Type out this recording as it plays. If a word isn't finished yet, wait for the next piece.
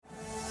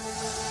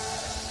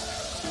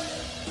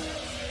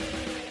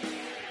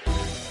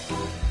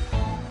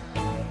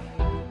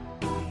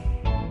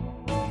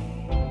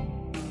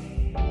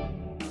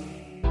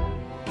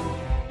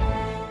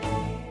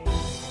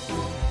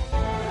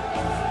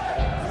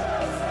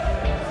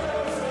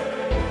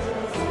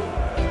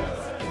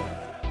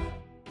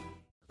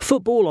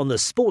Football on the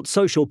Sports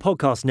Social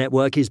Podcast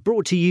Network is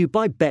brought to you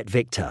by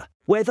BetVictor,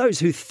 where those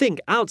who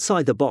think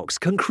outside the box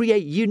can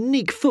create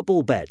unique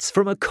football bets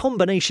from a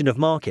combination of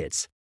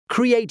markets.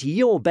 Create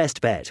your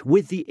best bet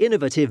with the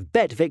innovative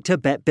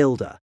BetVictor Bet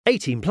Builder.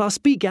 18 plus,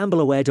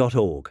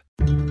 BeGambleAware.org.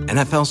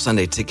 NFL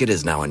Sunday Ticket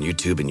is now on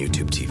YouTube and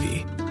YouTube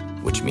TV,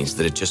 which means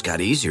that it just got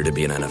easier to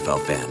be an NFL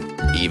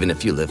fan, even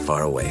if you live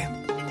far away.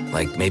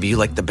 Like maybe you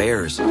like the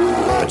Bears,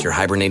 but you're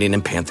hibernating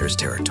in Panthers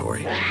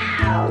territory.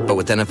 But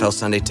with NFL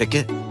Sunday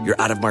Ticket, your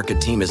out-of-market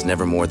team is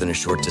never more than a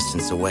short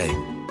distance away.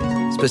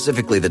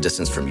 Specifically, the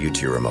distance from you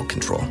to your remote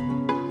control.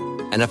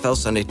 NFL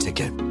Sunday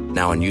Ticket,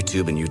 now on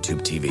YouTube and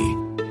YouTube TV.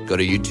 Go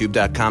to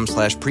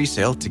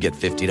youtube.com/presale to get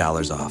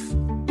 $50 off.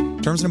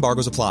 Terms and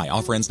embargoes apply.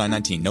 Offer ends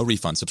 9/19. No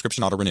refund.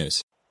 Subscription auto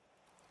renews.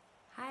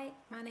 Hi,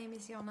 my name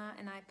is Jonna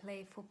and I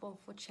play football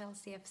for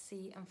Chelsea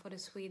FC and for the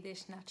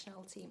Swedish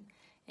national team.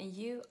 And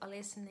you are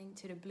listening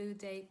to the Blue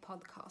Day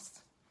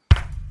podcast.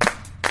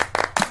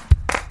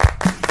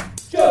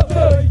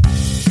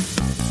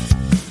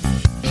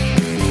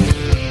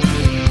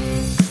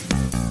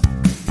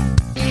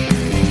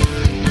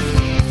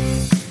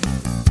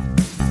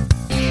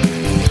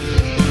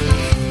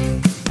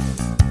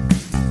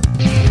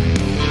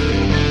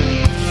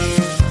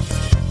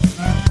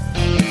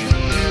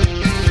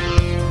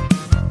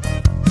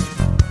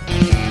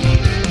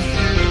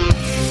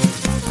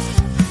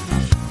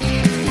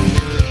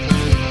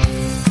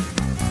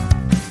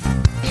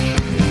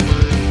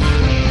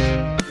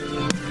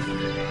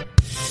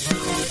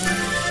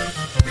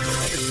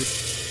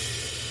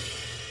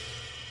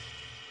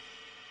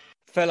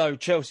 Fellow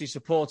Chelsea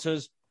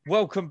supporters,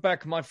 welcome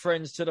back, my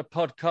friends, to the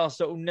podcast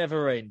that will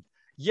never end.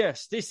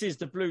 Yes, this is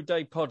the Blue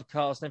Day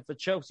podcast, and for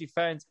Chelsea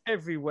fans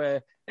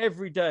everywhere,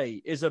 every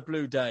day is a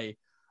Blue Day.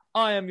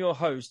 I am your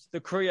host,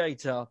 the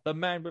creator, the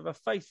man with a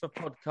face for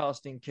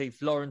podcasting,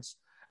 Keith Lawrence,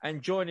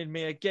 and joining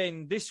me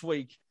again this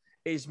week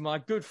is my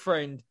good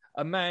friend,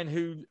 a man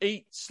who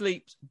eats,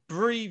 sleeps,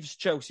 breathes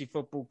Chelsea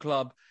Football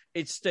Club.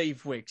 It's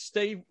Steve Wicks.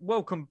 Steve,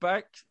 welcome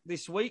back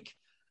this week.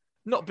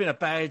 Not been a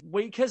bad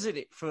week, hasn't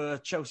it, for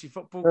Chelsea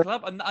Football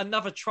Club?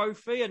 Another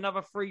trophy,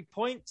 another 3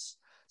 points.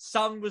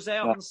 Sun was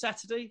out on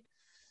Saturday.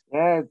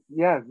 Yeah.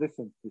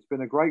 Listen, it's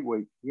been a great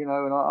week, and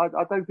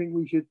I don't think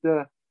we should.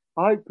 I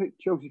hope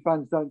Chelsea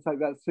fans don't take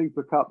that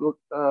Super Cup,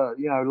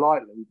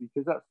 lightly,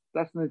 because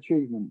that's an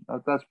achievement.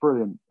 That's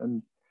brilliant.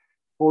 And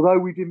although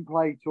we didn't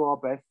play to our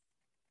best,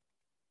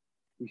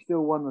 we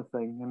still won the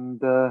thing,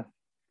 and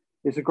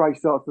it's a great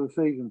start to the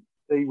season.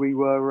 We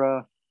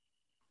were.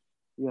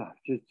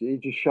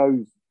 It just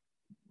shows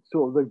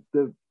sort of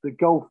the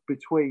gulf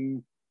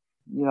between,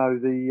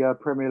 the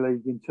Premier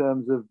League in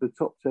terms of the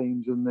top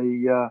teams and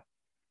the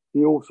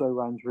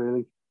also-rans,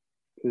 really,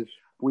 because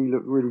we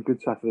look really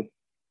good Saturday.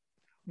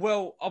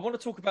 Well, I want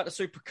to talk about the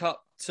Super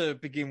Cup to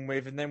begin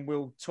with, and then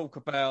we'll talk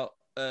about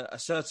a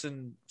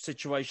certain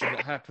situation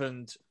that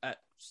happened at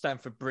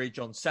Stamford Bridge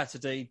on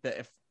Saturday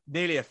that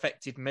nearly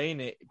affected me,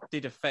 and it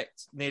did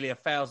affect nearly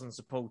 1,000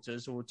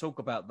 supporters. So we'll talk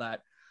about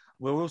that.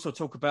 We'll also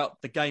talk about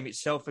the game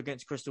itself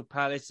against Crystal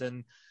Palace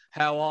and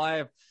how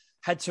I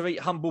had to eat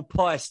humble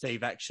pie,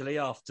 Steve, actually,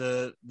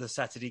 after the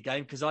Saturday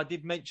game, because I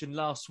did mention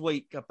last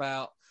week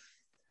about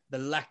the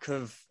lack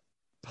of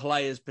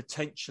players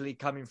potentially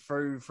coming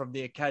through from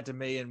the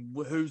academy and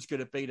who's going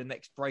to be the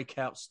next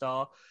breakout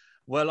star.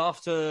 Well,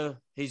 after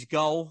his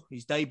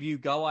debut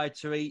goal, I had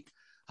to eat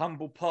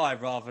humble pie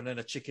rather than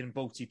a chicken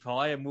balti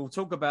pie, and we'll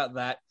talk about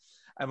that.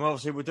 And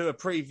obviously we'll do a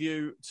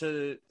preview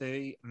to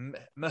the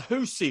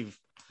Mahusiv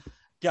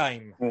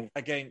game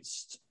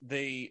against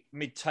the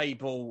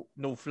mid-table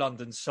North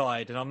London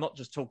side, and I'm not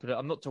talking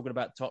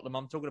about Tottenham.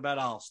 I'm talking about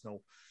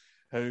Arsenal,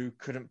 who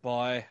couldn't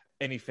buy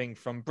anything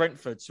from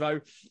Brentford.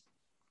 So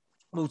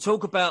we'll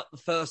talk about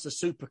the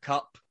Super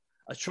Cup,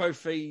 a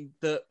trophy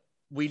that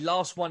we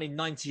last won in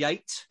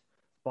 '98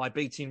 by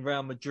beating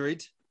Real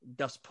Madrid.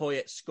 Gus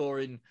Poyet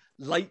scoring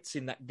late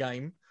in that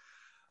game.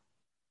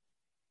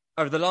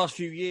 Over the last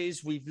few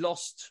years, we've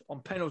lost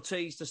on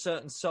penalties to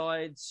certain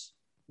sides.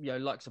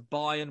 Like to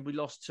Bayern, we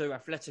lost to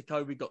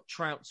Atletico. We got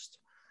trounced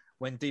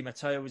when Di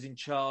Matteo was in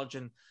charge.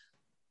 And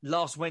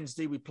last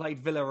Wednesday, we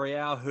played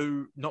Villarreal,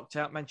 who knocked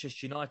out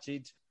Manchester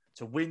United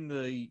to win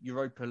the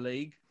Europa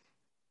League.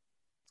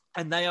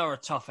 And they are a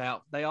tough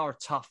out. They are a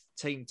tough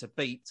team to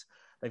beat.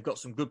 They've got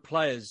some good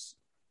players,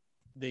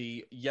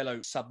 the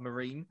Yellow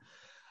Submarine.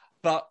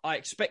 But I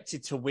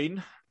expected to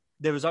win.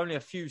 There was only a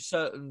few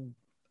certain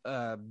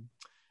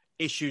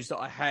issues that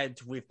I had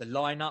with the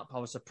lineup. I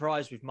was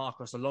surprised with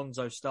Marcos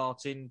Alonso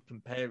starting,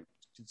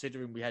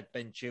 considering we had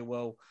Ben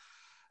Chilwell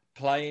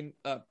playing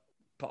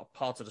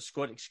part of the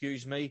squad,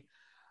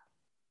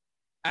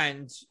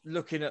 And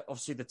looking at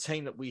obviously the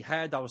team that we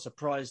had, I was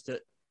surprised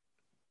that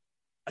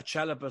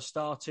Chalobah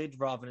started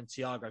rather than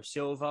Thiago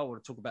Silva. I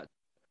want to talk about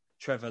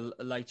Trevor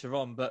later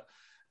on, but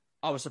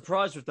I was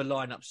surprised with the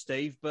lineup,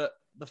 Steve. But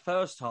the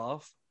first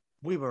half,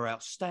 we were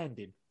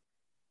outstanding.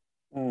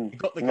 We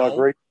got the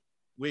goal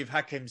with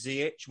Hakim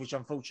Ziyech, which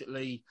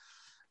unfortunately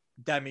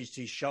damaged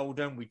his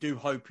shoulder. And we do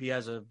hope he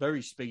has a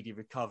very speedy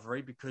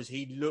recovery because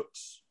he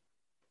looks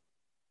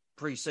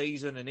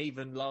pre-season and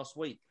even last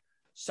week.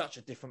 Such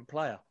a different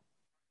player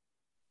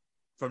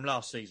from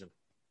last season.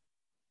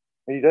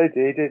 He did.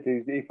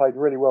 He played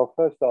really well.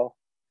 First half,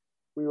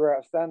 we were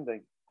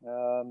outstanding.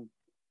 And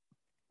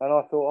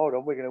I thought, hold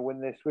on, we're going to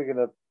win this. We're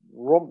going to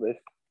romp this.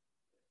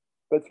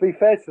 But to be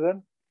fair to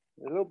them,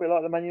 a little bit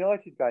like the Man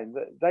United game,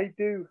 they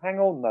do hang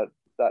on,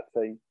 that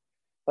team.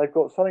 They've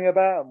got something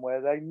about them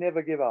where they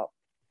never give up.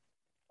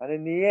 And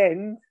in the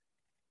end,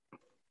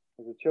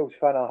 as a Chelsea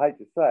fan, I hate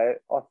to say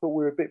it, I thought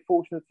we were a bit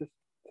fortunate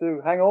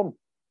to hang on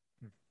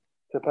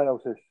to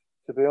penalties,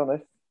 to be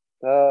honest.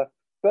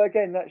 But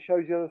again, that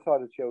shows the other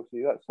side of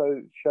Chelsea. That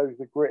shows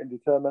the grit and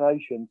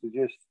determination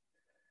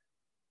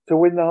to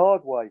win the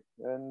hard way.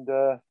 And,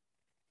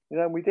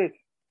 we did.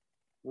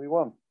 We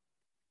won.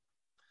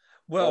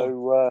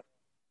 Well,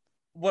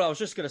 I was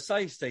just going to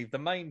say, Steve, the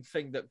main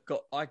thing that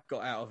I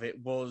got out of it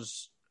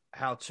was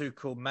how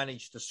Tuchel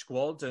managed the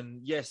squad.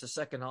 And yes, the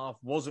second half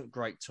wasn't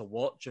great to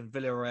watch. And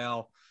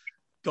Villarreal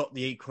got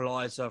the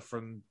equaliser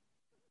from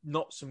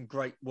not some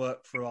great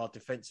work through our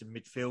defensive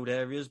midfield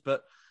areas,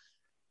 but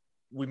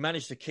we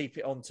managed to keep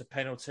it on to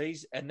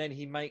penalties. And then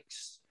he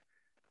makes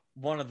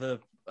one of the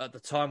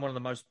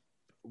most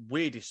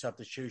weirdest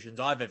substitutions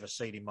I've ever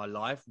seen in my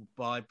life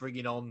by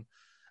bringing on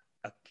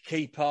a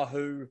keeper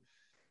who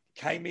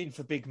came in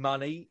for big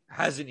money,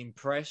 hasn't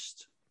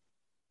impressed,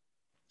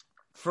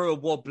 threw a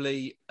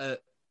wobbly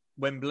at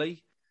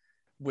Wembley,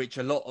 which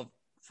a lot of,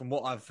 from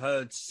what I've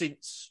heard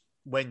since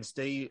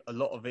Wednesday, a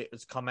lot of it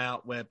has come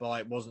out whereby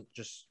it wasn't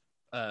just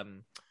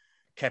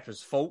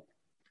Kepa's fault.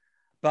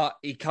 But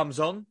he comes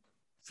on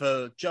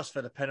for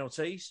the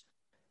penalties.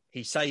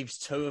 He saves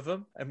 2 of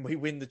them and we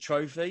win the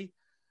trophy.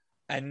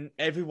 And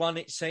everyone,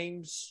 it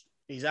seems,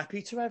 is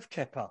happy to have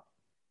Kepa.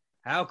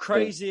 How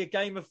crazy a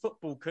game of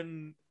football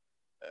can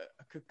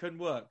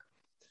work.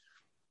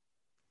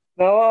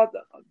 No,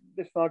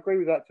 listen, I agree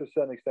with that to a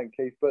certain extent,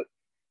 Keith, but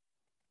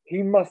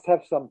he must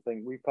have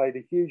something. We paid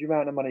a huge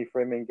amount of money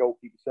for him in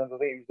goalkeeper terms. I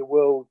think he was the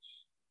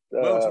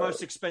world's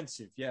most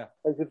expensive, yeah.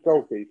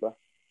 Goalkeeper.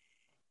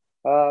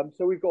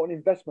 So we've got an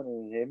investment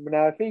in him.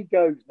 Now, if he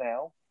goes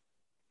now,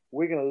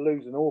 we're going to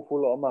lose an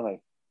awful lot of money.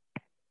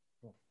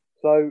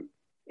 So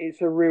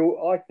it's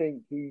I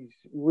think he's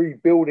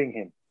rebuilding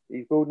him.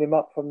 He's building him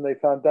up from the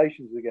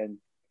foundations again.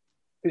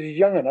 Because he's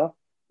young enough.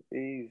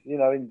 He's,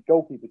 in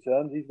goalkeeper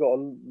terms, he's got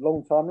a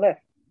long time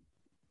left.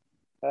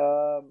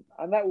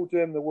 And that will do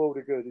him the world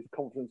of good, his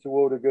confidence the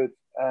world of good.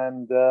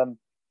 And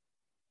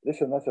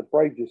listen, that's a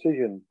brave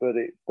decision, but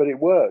it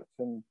works.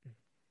 And,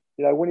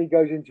 when he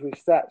goes into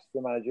his stats,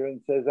 the manager,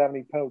 and says how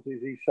many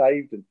penalties he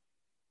saved, and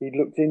he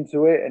looked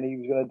into it and he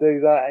was going to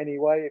do that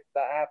anyway if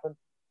that happened.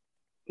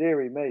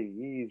 Dearie me,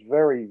 he's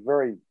very,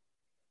 very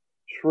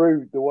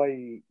shrewd the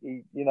way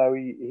he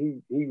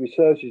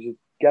researches his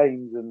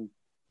games and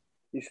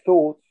his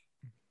thoughts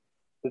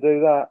to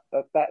do that.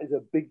 That is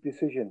a big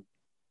decision.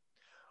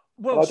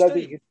 Well, I don't Steve,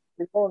 think he can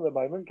be on at the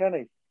moment, can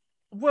he?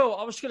 Well,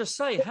 I was going to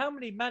say, how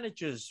many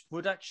managers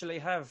would actually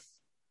have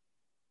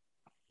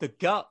the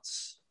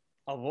guts?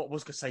 I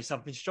was going to say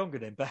something stronger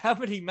then, but how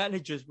many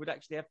managers would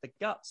actually have the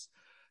guts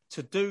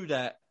to do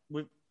that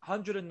with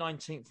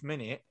 119th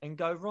minute and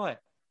go, right,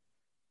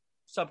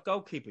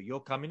 sub-goalkeeper, you're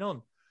coming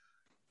on?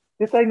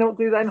 Did they not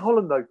do that in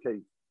Holland, though,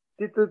 Keith?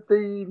 Did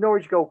the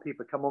Norwich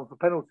goalkeeper come on for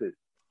penalties?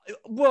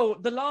 Well,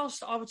 the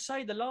last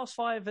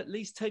 5, at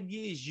least 10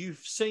 years, you've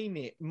seen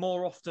it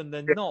more often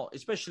than not,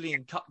 especially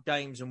in cup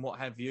games and what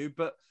have you.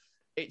 But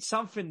it's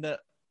something that,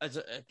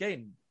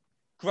 again,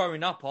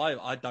 growing up,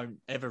 I don't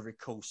ever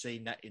recall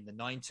seeing that in the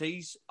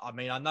 90s. I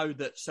mean, I know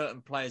that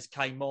certain players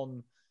came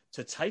on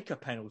to take a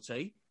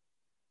penalty.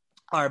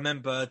 I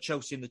remember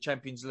Chelsea in the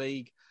Champions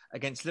League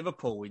against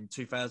Liverpool in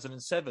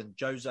 2007.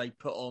 Jose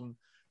put on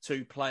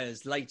 2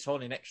 players late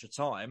on in extra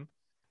time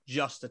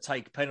just to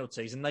take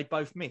penalties, and they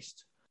both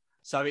missed.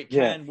 So it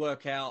can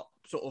work out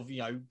sort of,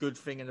 good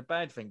thing and a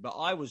bad thing. But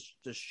I was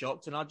just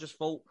shocked, and I just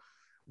thought,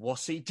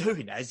 what's he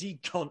doing? Has he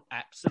gone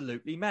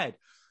absolutely mad?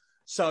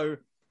 So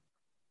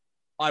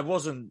I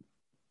wasn't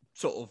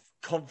sort of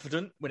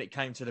confident when it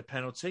came to the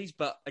penalties.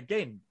 But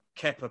again,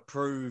 Kepa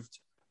proved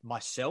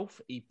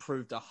myself. He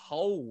proved a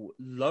whole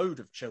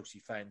load of Chelsea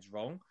fans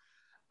wrong.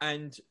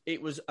 And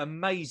it was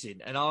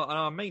amazing. And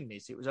I mean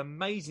this, it was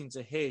amazing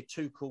to hear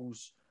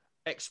Tuchel's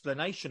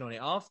explanation on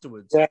it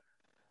afterwards. Yeah.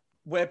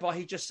 Whereby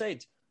he just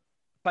said,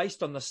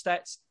 based on the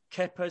stats,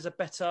 Kepa is a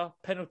better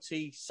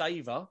penalty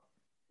saver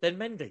than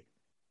Mendy.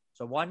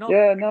 So why not?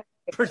 Yeah, no.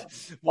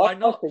 Why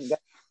not?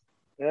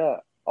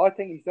 I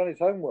think he's done his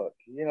homework.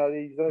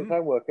 He's done his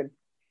homework. And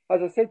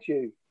as I said to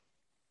you,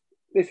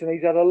 listen,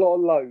 he's had a lot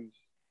of lows,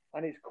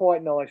 and it's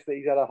quite nice that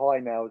he's had a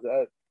high now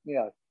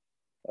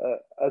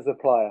as a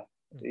player.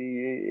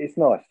 It's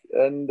nice.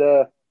 And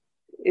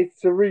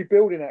it's a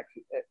rebuilding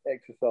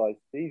exercise.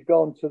 He's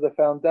gone to the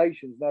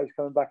foundations. Now he's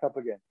coming back up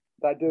again.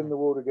 That do him the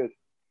world of good.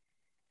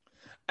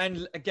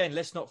 And again,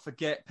 let's not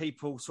forget,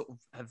 people sort of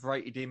have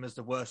rated him as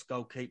the worst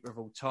goalkeeper of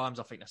all times.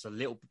 I think that's a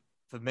little,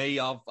 for me,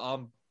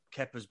 I'm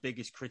Kepa's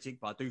biggest critic,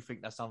 but I do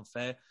think that's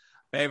unfair.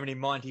 Bearing in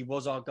mind, he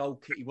was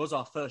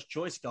our first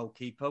choice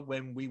goalkeeper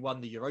when we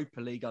won the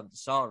Europa League under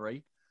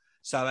Sarri.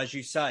 So, as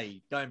you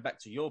say, going back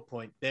to your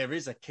point, there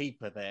is a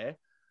keeper there.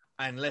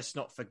 And let's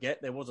not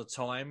forget, there was a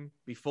time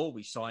before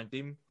we signed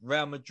him,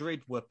 Real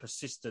Madrid were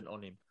persistent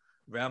on him.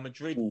 Real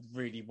Madrid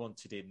really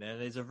wanted him. Now,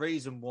 there's a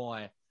reason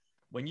why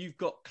when you've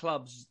got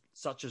clubs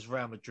such as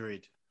Real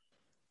Madrid,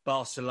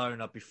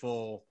 Barcelona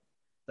before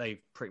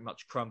they've pretty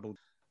much crumbled,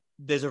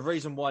 there's a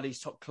reason why these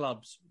top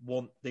clubs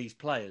want these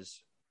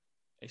players.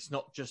 It's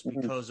not just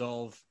because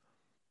of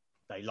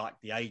they like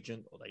the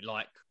agent or they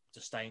like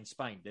to stay in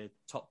Spain. They're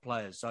top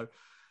players. So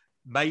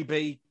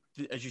maybe,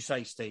 as you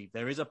say, Steve,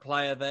 there is a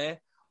player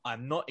there.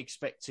 I'm not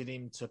expecting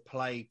him to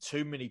play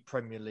too many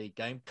Premier League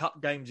games.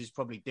 Cup games is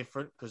probably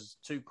different because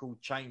Tuchel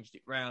changed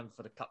it round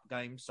for the cup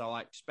games. So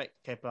I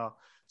expect Kepa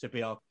to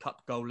be our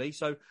cup goalie.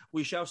 So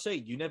we shall see.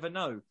 You never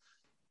know.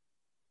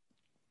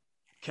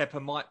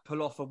 Kepa might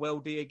pull off a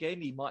worldie again.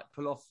 He might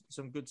pull off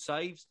some good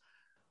saves.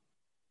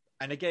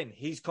 And again,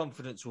 his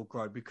confidence will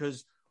grow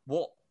because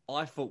what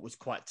I thought was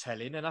quite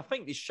telling, and I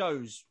think this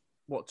shows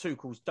what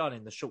Tuchel's done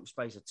in the short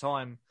space of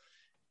time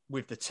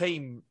with the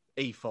team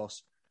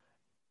ethos.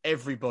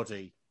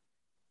 Everybody,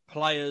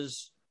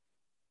 players,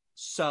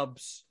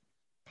 subs,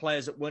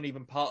 players that weren't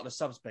even part of the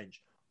subs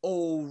bench,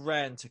 all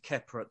ran to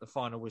Kepa at the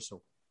final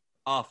whistle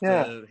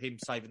after him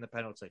saving the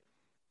penalty.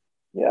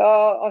 Yeah,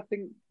 I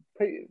think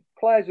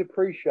players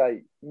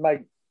appreciate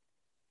mates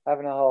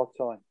having a hard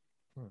time.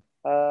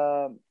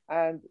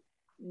 And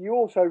you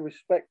also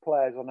respect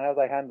players on how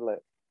they handle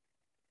it.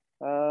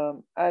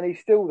 And he's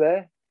still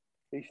there.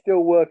 He's still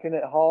working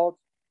it hard.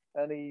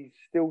 And he's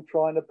still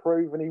trying to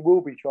prove, and he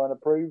will be trying to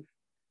prove,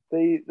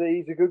 that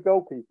he's a good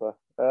goalkeeper.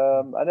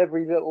 And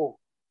every little,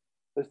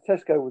 as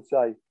Tesco would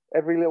say,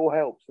 every little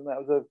helps. And that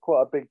was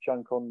quite a big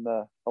chunk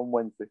on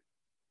Wednesday.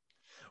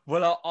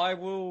 Well, I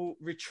will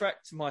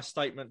retract my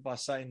statement by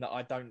saying that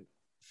I don't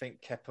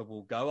think Kepa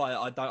will go.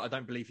 I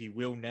don't believe he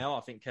will now.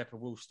 I think Kepa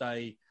will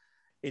stay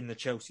in the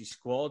Chelsea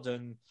squad.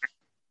 And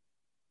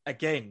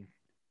again,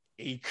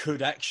 he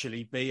could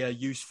actually be a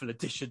useful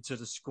addition to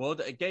the squad.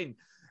 Again,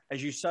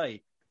 as you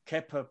say,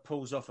 Kepa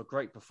pulls off a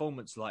great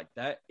performance like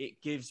that.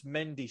 It gives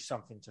Mendy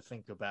something to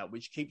think about,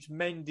 which keeps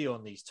Mendy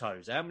on his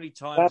toes. How many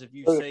times have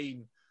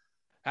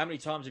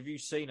you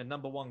seen a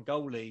number one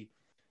goalie?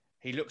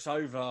 He looks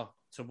over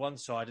to one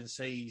side and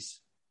sees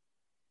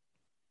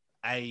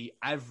a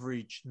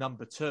average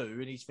number two,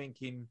 and he's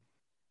thinking,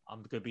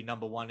 I'm going to be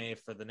number one here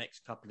for the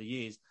next couple of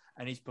years,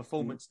 and his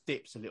performance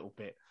dips a little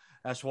bit.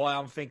 That's why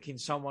I'm thinking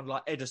someone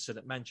like Ederson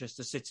at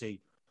Manchester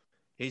City,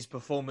 his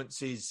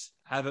performances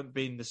haven't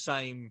been the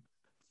same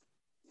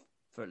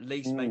for at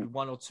least maybe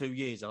 1 or 2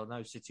 years. I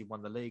know City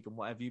won the league and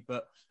whatever,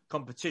 but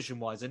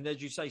competition-wise, and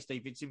as you say,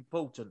 Steve, it's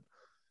important.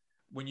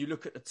 When you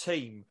look at the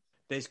team,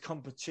 there's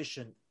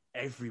competition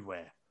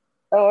everywhere.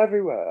 Oh,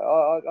 everywhere.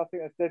 I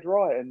think that's dead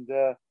right. And,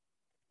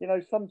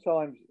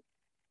 sometimes,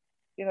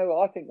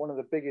 I think one of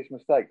the biggest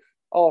mistakes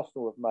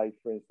Arsenal have made,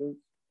 for instance,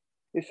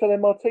 is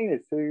selling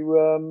Martinez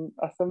to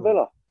Aston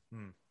Villa.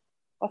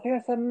 I think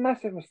that's a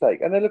massive mistake.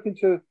 And they're looking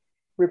to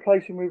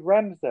replace him with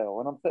Ramsdale.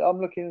 And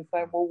I'm looking and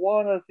saying, well,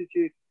 why on earth did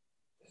you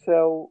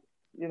sell,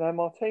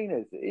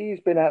 Martinez?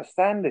 He's been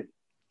outstanding.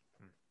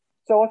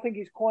 So I think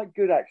it's quite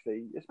good,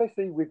 actually,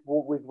 especially with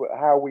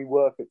how we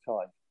work at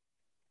times,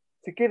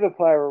 to give a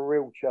player a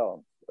real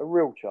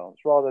chance,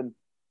 rather than,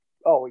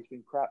 oh, he's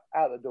been crap,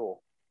 out the door,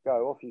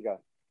 go, off you go.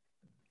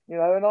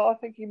 And I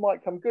think he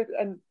might come good.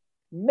 And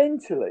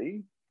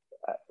mentally,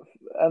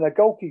 and a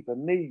goalkeeper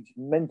needs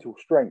mental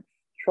strength.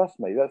 Trust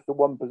me, that's the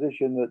one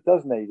position that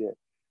does need it.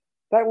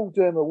 That will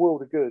do him a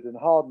world of good and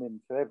harden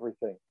him to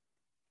everything.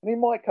 And he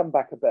might come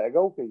back a better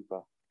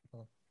goalkeeper.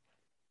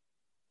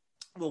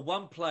 Well,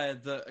 one player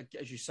that,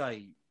 as you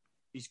say,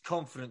 his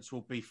confidence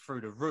will be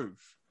through the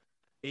roof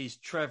is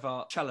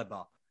Trevoh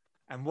Chalobah.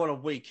 And what a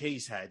week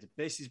he's had.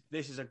 This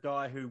is a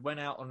guy who went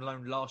out on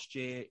loan last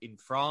year in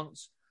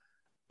France,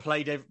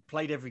 played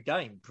every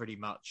game pretty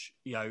much,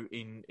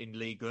 in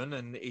Ligue 1.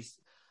 And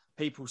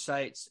people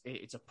say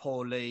it's a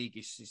poor league.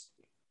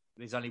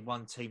 There's only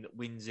one team that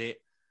wins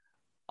it.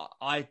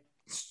 I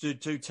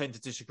do tend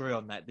to disagree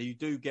on that. You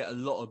do get a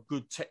lot of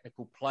good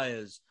technical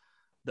players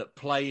that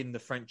play in the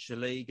French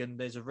league, and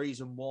there's a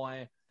reason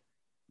why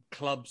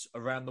clubs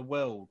around the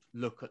world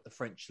look at the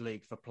French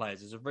league for players.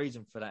 There's a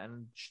reason for that,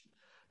 and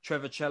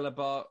Trevoh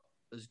Chalobah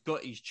has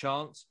got his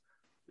chance.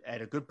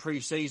 Had a good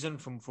pre-season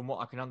from what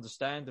I can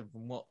understand, and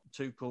from what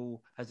Tuchel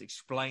has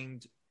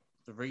explained,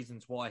 the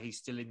reasons why he's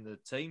still in the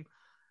team.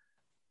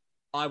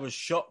 I was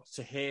shocked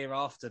to hear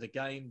after the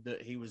game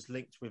that he was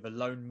linked with a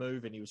loan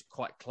move, and he was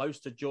quite close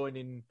to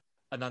joining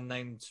an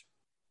unnamed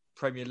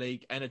Premier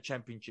League and a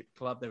Championship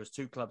club. There was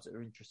 2 clubs that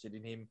were interested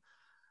in him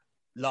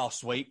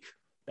last week.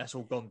 That's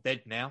all gone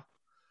dead now.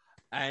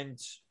 And,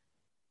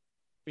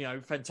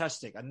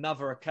 fantastic.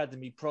 Another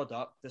academy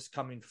product that's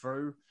coming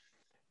through.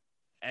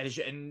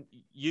 And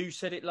you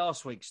said it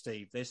last week,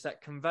 Steve. There's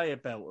that conveyor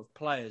belt of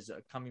players that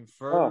are coming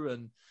through,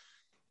 and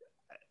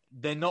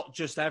they're not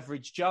just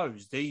average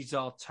Joes. These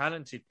are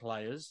talented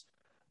players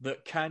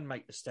that can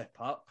make the step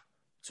up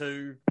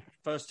to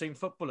first-team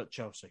football at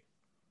Chelsea?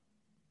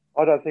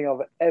 I don't think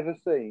I've ever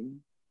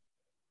seen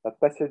a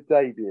better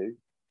debut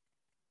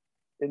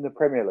in the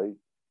Premier League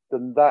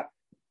than that.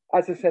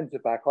 As a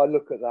centre-back, I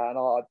look at that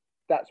and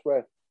that's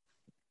where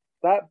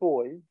that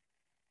boy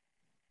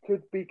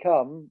could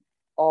become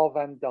our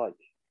Van Dijk.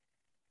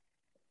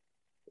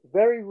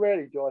 Very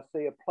rarely do I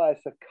see a player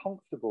so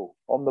comfortable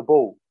on the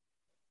ball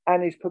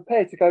and is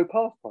prepared to go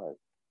past players.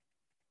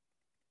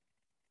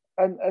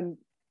 And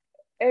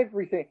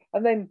everything.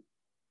 And then,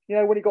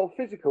 when he got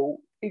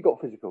physical,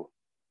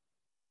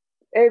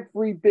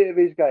 Every bit of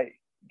his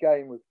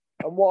game was,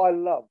 and what I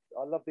love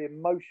the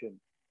emotion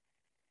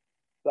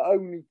that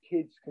only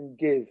kids can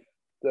give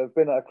that have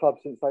been at a club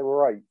since they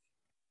were 8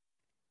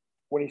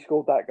 when he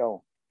scored that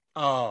goal.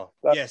 Oh,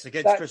 yes,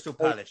 against Crystal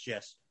Palace,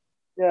 yes.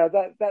 Yeah,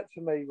 that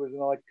to me was an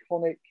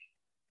iconic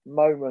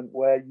moment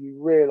where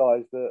you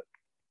realise that,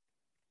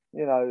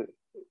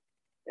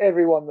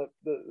 everyone that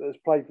has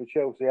played for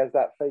Chelsea has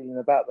that feeling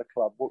about the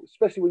club,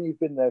 especially when you've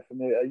been there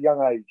from a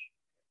young age.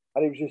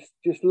 And it was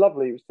just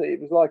lovely. It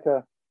was like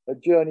a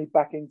journey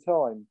back in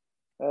time.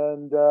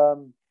 And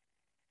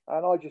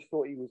I just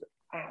thought he was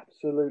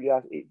absolutely...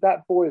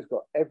 That boy has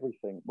got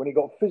everything. When he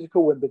got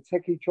physical, when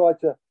Benteke tried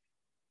to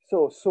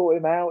sort of sort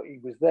him out, he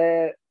was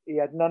there. He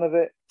had none of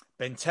it.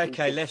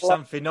 Benteke left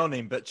something on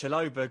him, but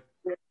Chalobah,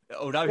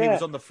 although he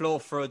was on the floor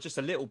for just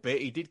a little bit,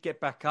 he did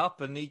get back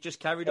up and he just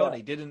carried on.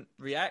 He didn't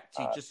react.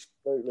 He just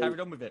carried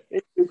on with it.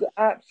 It was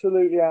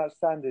absolutely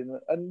outstanding.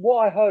 And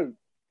what I hope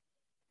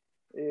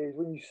is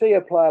when you see a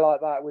player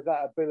like that with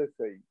that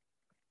ability,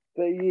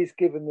 that he is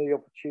given the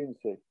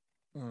opportunity.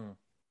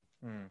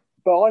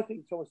 But I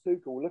think Thomas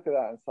Tuchel will look at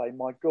that and say,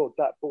 my God,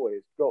 that boy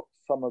has got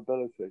some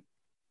ability.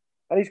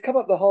 And he's come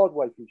up the hard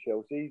way from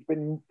Chelsea. He's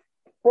been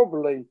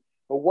probably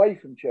away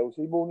from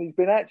Chelsea more than he's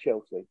been at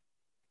Chelsea.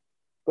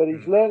 But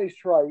he's learned his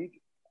trade,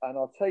 and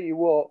I'll tell you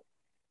what,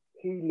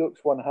 he looks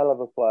one hell of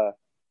a player.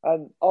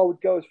 And I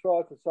would go as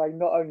far to say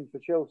not only for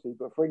Chelsea,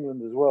 but for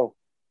England as well.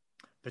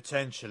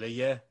 Potentially,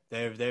 yeah.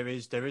 There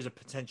is a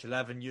potential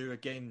avenue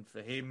again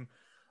for him.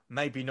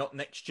 Maybe not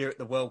next year at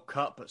the World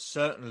Cup, but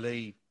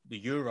certainly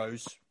the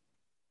Euros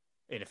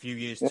in a few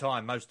years'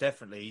 time. Most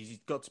definitely, he's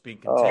got to be in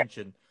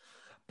contention.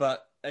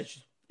 But as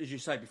you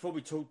say, before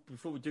we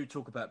do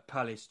talk about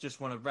Palace,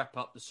 just want to wrap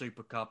up the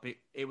Super Cup.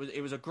 It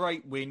was a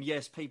great win.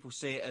 Yes, people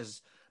see it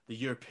as the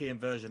European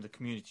version of the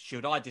Community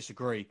Shield. I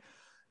disagree.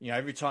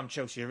 Every time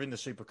Chelsea are in the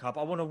Super Cup,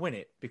 I want to win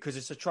it because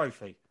it's a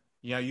trophy.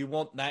 You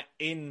want that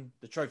in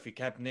the trophy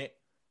cabinet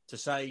to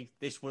say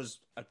this was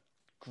a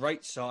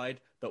great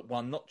side that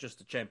won not just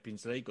the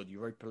Champions League or the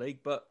Europa League,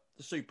 but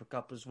the Super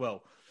Cup as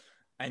well.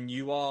 And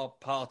you are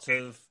part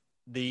of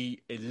the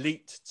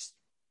elite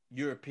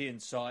European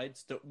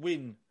sides that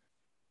win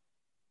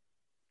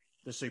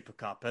the Super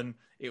Cup. And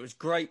it was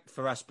great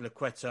for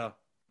Azpilicueta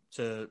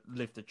to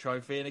lift the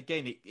trophy. And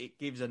again, it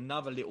gives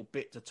another little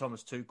bit to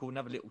Thomas Tuchel,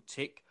 another little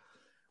tick,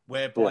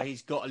 whereby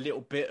he's got a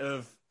little bit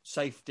of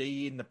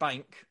safety in the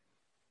bank.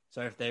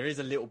 So if there is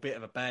a little bit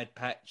of a bad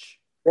patch...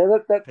 Yeah,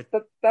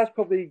 that's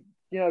probably,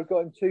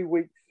 got him 2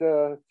 weeks,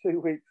 a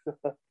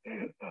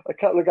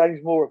couple of games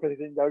more if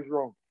anything goes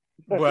wrong.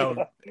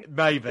 Well,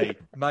 maybe.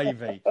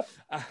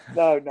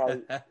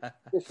 No.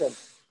 Listen,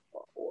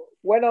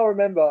 when I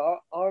remember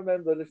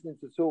listening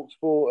to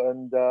TalkSport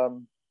and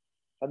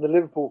the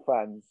Liverpool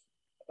fans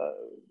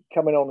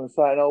coming on and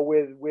saying, "Oh,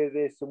 we're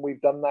this and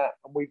we've done that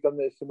and we've done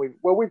this and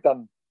we've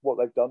done what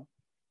they've done.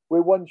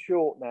 We're one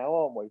short now,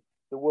 aren't we?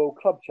 The World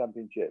Club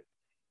Championship."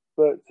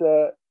 But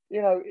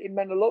it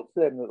meant a lot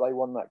to them that they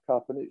won that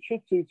cup, and it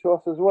should do to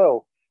us as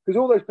well. Because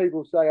all those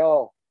people say,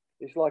 "Oh,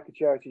 it's like a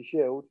charity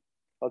shield."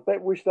 I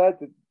wish they had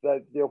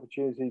the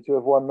opportunity to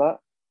have won that,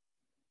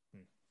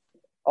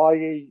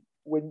 i.e.,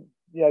 win,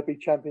 be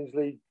Champions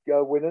League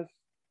winners.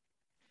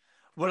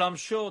 Well, I'm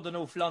sure the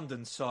North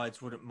London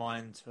sides wouldn't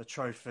mind a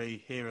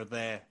trophy here or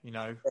there,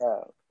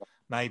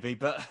 maybe.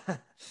 But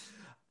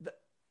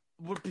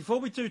before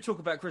we do talk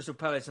about Crystal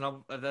Palace,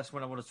 and that's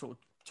when I want to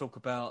talk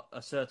about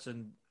a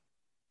certain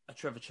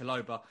Trevor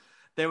Chalobah,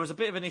 there was a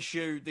bit of an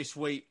issue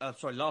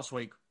last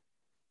week,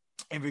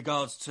 in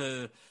regards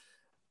to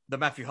the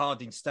Matthew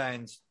Harding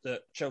stand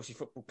that Chelsea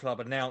Football Club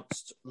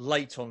announced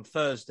late on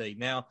Thursday.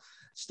 Now,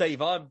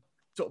 Steve, I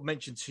sort of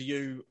mentioned to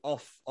you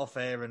off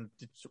air, and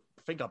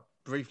I think I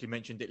briefly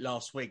mentioned it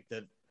last week,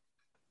 that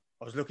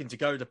I was looking to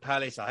go to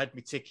Palace. I had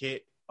my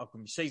ticket. I've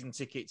got my season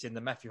tickets in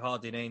the Matthew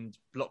Harding end,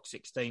 block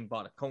 16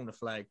 by the corner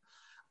flag.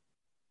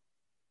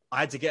 I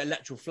had to get a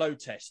lateral flow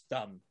test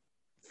done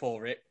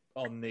for it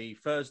on the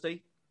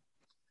Thursday.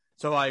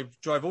 So I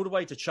drove all the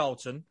way to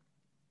Charlton,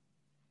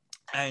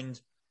 and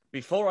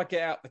before I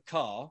get out the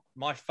car,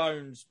 my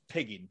phone's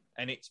pigging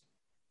and it's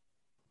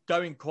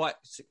going quite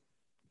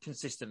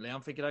consistently.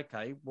 I'm thinking,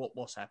 okay,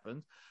 what's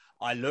happened?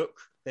 I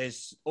look,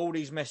 there's all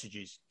these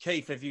messages.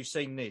 Keith, have you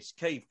seen this?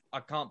 Keith,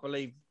 I can't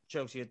believe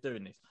Chelsea are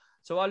doing this.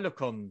 So I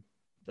look on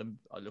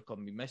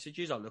my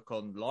messages, I look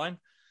online,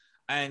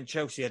 and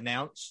Chelsea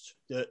announced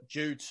that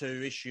due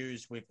to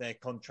issues with their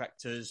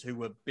contractors who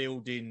were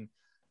building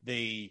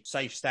the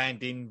safe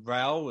standing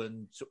rail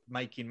and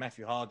making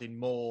Matthew Harding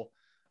more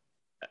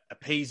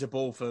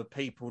appeasable for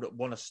people that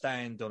want to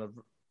stand on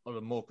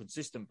a more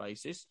consistent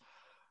basis.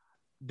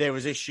 There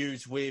was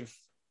issues with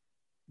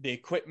the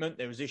equipment.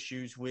 There was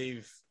issues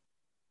with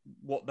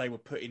what they were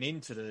putting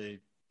into the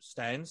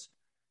stands,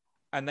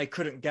 and they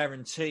couldn't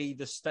guarantee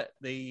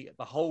the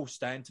whole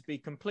stand to be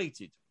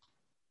completed.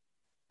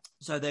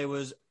 So there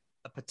was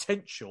a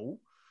potential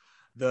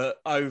that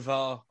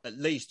over at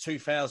least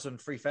 2,000,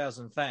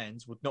 3,000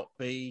 fans would not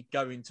be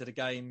going to the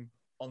game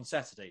on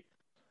Saturday.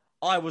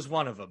 I was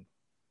one of them.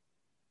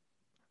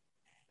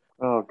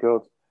 Oh,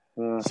 God.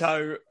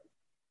 So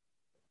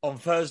on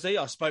Thursday,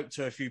 I spoke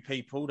to a few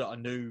people that I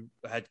knew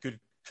had good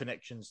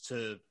connections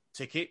to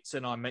tickets,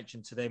 and I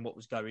mentioned to them what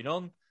was going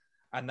on.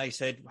 And they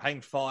said, hang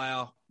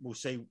fire, we'll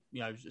see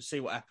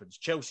what happens.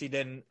 Chelsea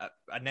then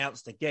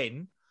announced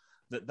again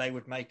that they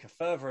would make a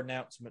further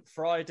announcement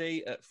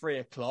Friday at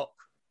 3:00,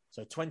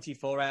 so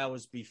 24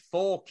 hours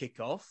before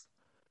kickoff,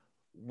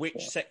 which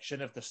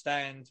section of the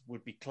stand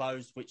would be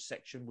closed, which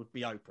section would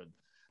be open.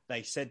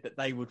 They said that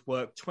they would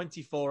work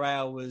 24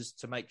 hours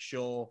to make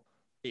sure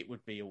it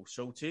would be all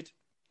sorted.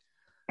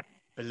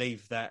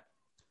 Believe that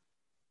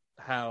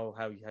how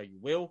you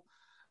will.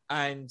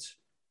 And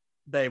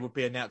there would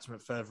be an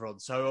announcement further on.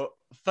 So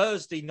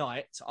Thursday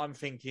night, I'm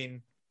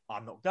thinking,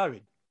 I'm not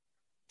going.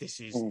 This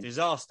is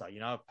disaster.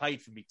 I've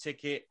paid for my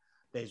ticket.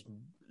 There's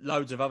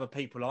loads of other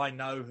people I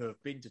know who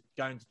have been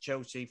going to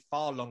Chelsea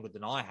far longer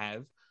than I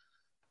have.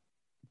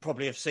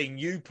 Probably have seen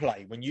you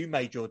play when you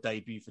made your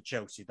debut for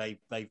Chelsea.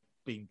 They've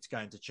been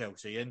going to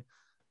Chelsea, and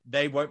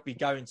they won't be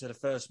going to the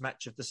first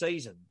match of the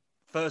season.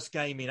 First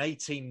game in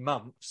 18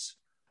 months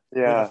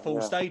with a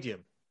full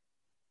stadium.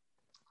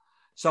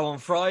 So on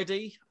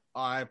Friday,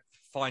 I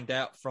find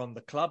out from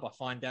the club, I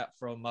find out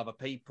from other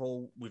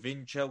people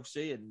within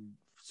Chelsea and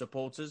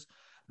supporters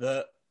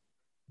that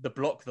the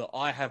block that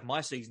I have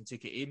my season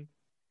ticket in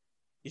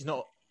is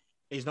not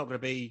going to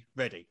be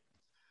ready.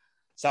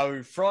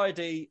 So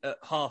Friday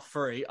at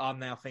 3:30, I'm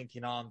now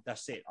thinking,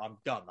 that's it, I'm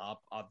done.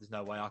 There's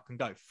no way I can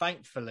go.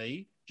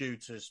 Thankfully, due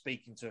to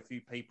speaking to a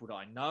few people that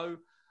I know,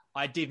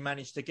 I did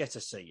manage to get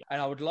a seat.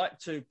 And I would like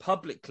to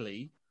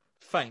publicly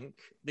thank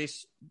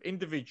this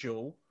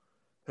individual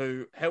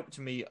who helped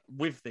me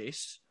with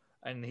this,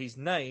 and his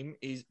name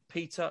is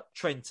Peter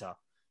Trenter.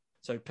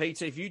 So,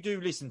 Peter, if you do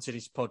listen to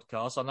this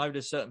podcast, I know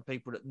there's certain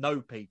people that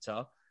know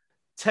Peter.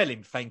 Tell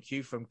him thank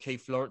you from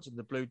Keith Lawrence and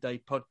the Blue Day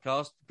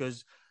podcast,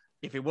 because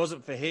if it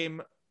wasn't for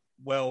him,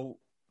 well,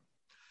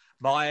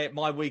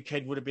 my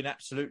weekend would have been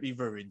absolutely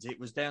ruined. It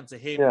was down to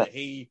him that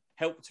he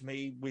helped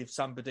me with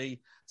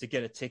somebody to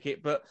get a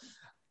ticket. But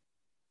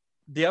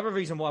the other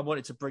reason why I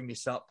wanted to bring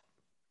this up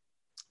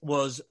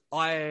was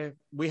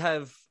we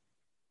have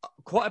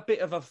quite a bit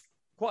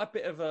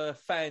of a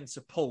fan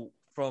support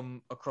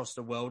from across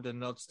the world.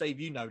 And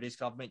Steve, you know this,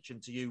 'cause I've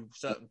mentioned to you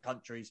certain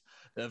countries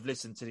that have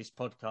listened to this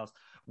podcast.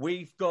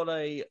 We've got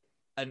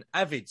an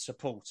avid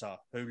supporter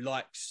who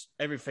likes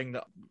everything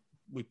that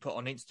we put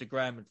on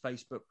Instagram and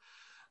Facebook,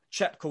 a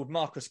chap called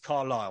Marcus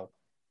Carlisle.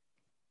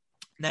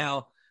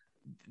 Now,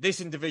 this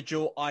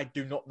individual I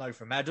do not know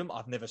from Adam.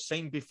 I've never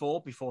seen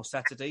before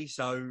Saturday,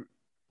 so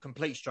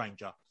complete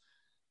stranger.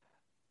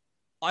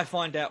 I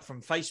find out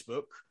from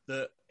Facebook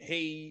that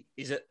he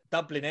is at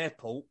Dublin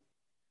Airport.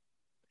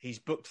 He's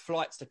booked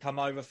flights to come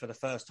over for the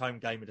first home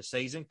game of the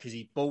season because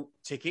he bought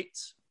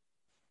tickets.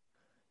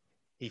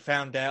 He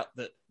found out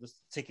that the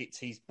tickets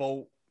he's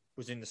bought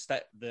was in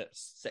the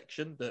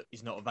section that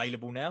is not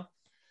available now.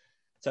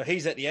 So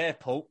he's at the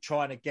airport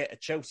trying to get a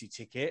Chelsea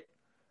ticket.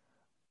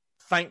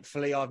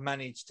 Thankfully, I've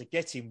managed to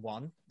get him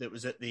one that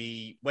was at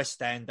the West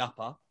Stand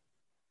upper.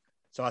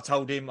 So I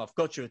told him, I've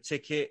got you a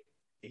ticket.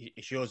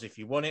 It's yours if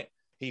you want it.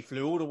 He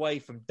flew all the way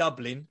from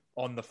Dublin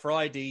on the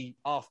Friday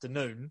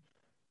afternoon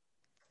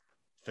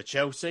for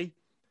Chelsea.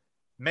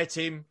 Met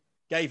him,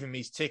 gave him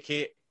his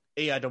ticket.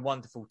 He had a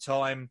wonderful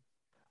time.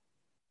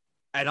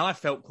 And I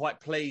felt quite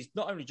pleased,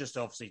 not only just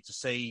obviously to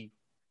see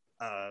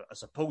a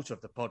supporter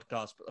of the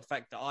podcast, but the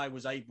fact that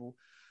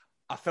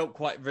I felt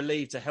quite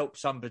relieved to help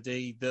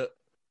somebody that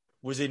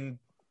was in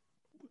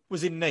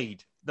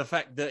need. The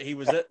fact that he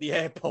was at the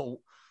airport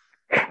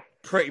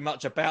pretty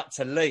much about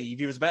to leave.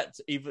 He was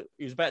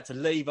about to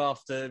leave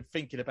after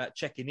thinking about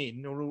checking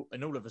in,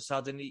 and all of a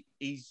sudden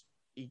he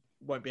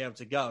won't be able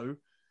to go.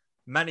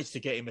 Managed to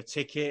get him a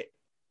ticket,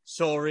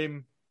 saw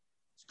him.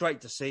 It's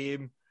great to see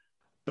him.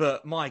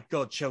 But my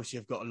God, Chelsea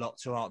have got a lot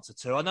to answer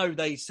to. I know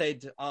they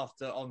said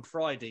on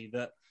Friday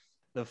that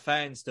the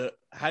fans that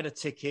had a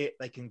ticket,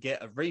 they can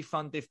get a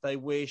refund if they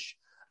wish.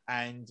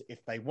 And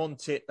if they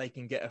want it, they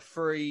can get a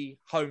free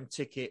home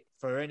ticket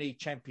for any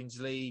Champions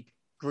League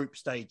group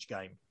stage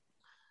game.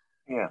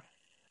 Yeah.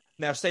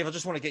 Now, Steve, I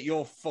just want to get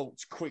your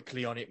thoughts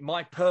quickly on it.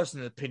 My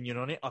personal opinion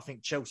on it, I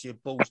think Chelsea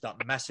have ballsed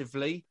up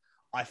massively.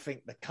 I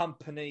think the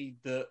company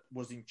that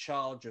was in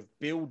charge of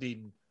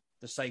building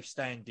the safe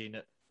standing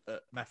at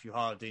Matthew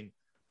Harding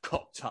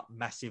cocked up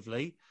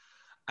massively.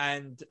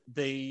 And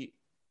the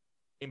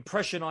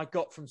impression I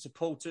got from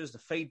supporters, the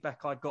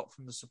feedback I got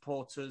from the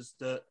supporters,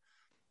 that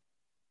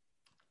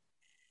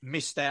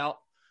missed out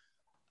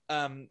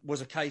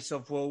was a case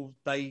of, well,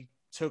 they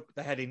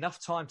had enough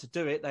time to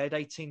do it. They had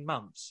 18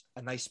 months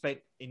and they spent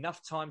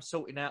enough time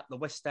sorting out the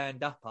West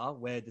Stand upper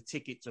where the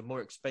tickets are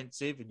more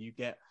expensive and you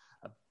get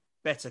a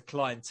better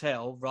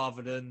clientele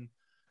rather than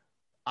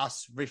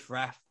us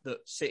riffraff that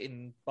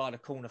sitting by the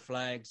corner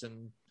flags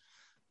and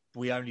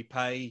we only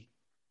pay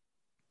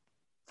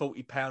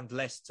 £40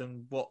 less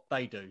than what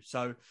they do.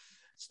 So,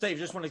 Steve,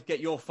 just want to get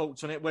your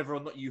thoughts on it, whether or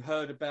not you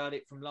heard about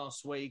it from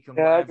last week and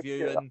what have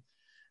you, and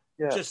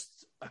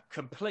just a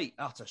complete,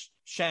 utter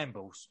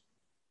shambles.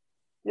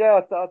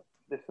 Yeah,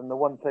 listen. The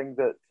one thing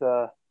that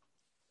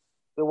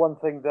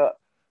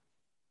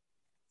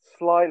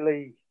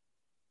slightly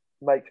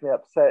makes me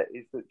upset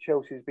is that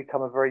Chelsea has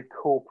become a very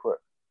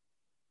corporate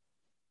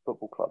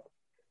football club,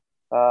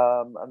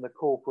 and the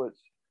corporates,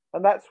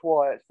 and that's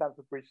why at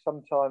Stamford Bridge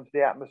sometimes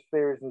the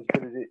atmosphere isn't as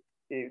good as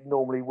it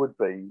normally would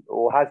be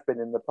or has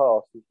been in the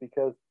past, is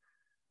because,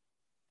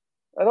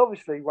 and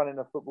obviously running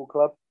a football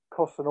club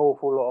costs an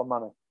awful lot of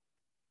money,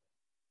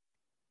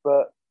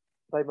 but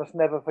they must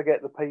never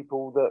forget the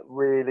people that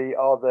really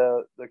are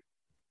the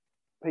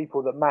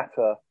people that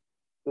matter,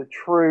 the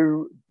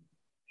true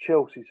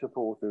Chelsea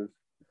supporters,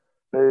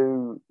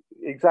 who,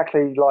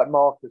 exactly like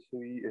Marcus,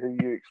 who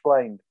you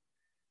explained,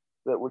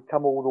 that would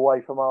come all the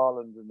way from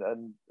Ireland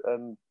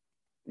and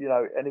you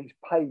know, and he's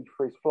paid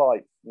for his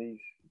flights and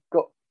he's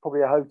got probably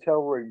a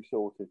hotel room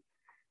sorted.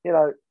 You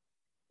know,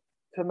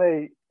 to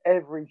me,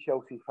 every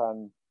Chelsea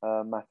fan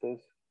matters.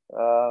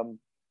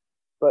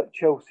 But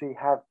Chelsea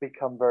have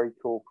become very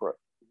corporate,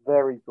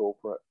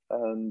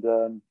 and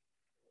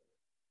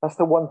that's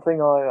the one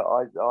thing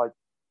I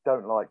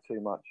don't like too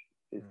much,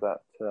 is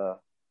that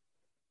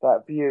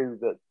view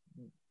that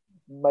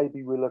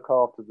maybe we look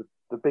after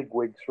the big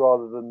wigs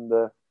rather than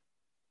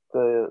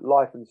the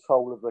life and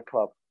soul of the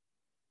club.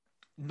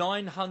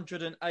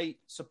 908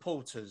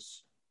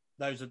 supporters.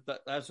 Those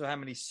are how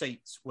many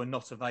seats were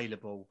not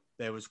available.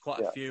 There was quite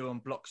a few on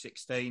Block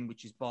 16,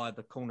 which is by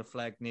the corner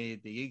flag near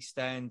the East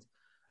Stand,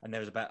 and there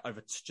was about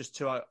over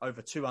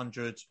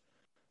 200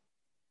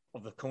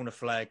 of the corner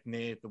flag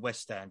near the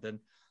West Stand. And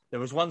there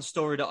was one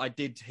story that I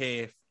did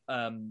hear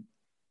the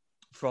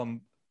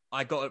Blue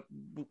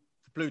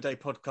Day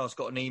podcast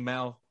got an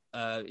email.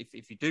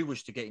 If you do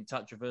wish to get in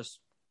touch with us,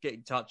 get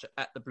in touch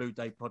at the Blue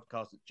Day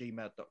podcast at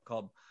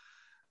gmail.com.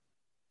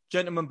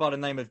 Gentleman by the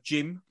name of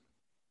Jim,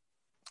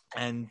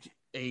 and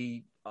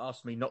he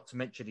asked me not to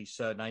mention his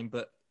surname,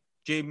 but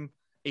Jim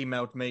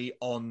emailed me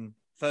on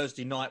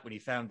Thursday night when he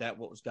found out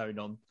what was going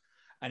on,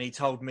 and he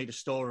told me the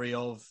story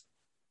of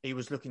he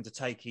was looking to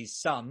take his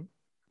son.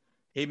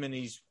 Him and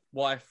his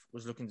wife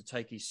was looking to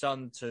take his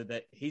son to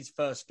his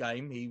first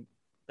game.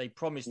 They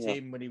promised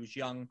him when he was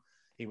young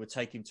he would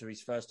take him to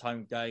his first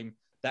home game.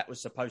 That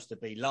was supposed to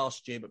be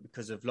last year, but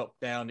because of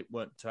lockdown, it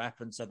weren't to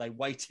happen. So they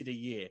waited a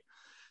year.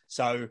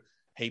 So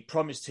he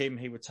promised him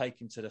he would take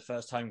him to the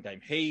first home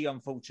game. He,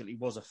 unfortunately,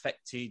 was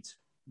affected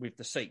with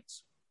the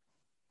seats.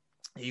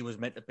 He was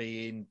meant to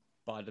be in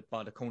by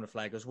the corner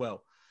flag as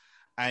well.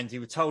 And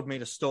he told me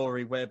the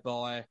story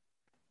whereby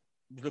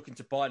he was looking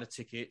to buy the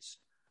tickets,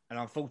 and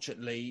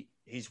unfortunately,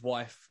 his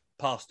wife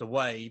passed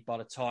away by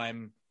the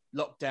time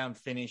lockdown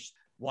finished.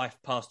 Wife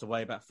passed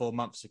away about 4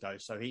 months ago.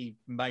 So he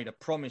made a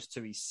promise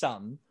to his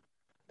son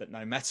that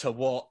no matter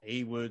what,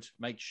 he would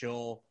make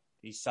sure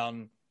his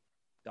son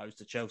goes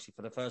to Chelsea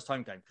for the first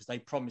home game, because they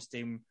promised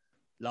him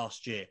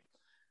last year.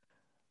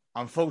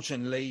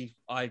 Unfortunately,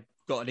 I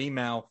got an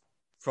email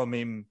from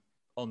him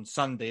on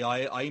Sunday.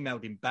 I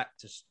emailed him back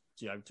to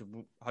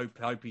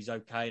hope he's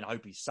okay, and I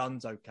hope his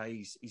son's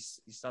okay.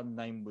 His son's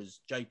name was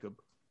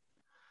Jacob,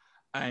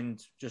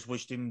 and just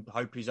wished him,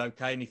 hope he's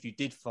okay. And if you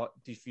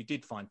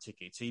did find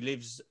tickets, he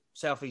lives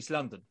southeast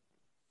London.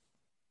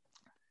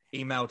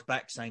 Emailed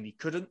back saying he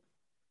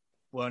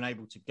weren't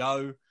able to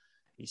go.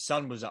 His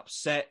son was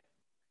upset,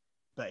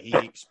 but he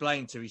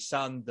explained to his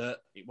son that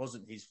it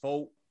wasn't his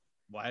fault,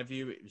 what have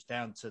you. It was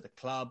down to the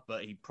club,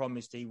 but he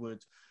promised he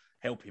would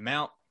help him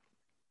out.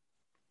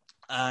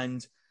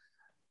 And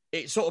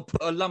it sort of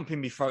put a lump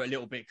in my throat a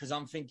little bit, because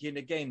I'm thinking,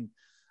 again,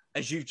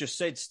 as you've just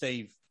said,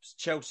 Steve,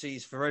 Chelsea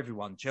is for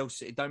everyone.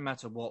 Chelsea, it don't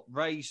matter what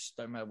race,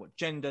 don't matter what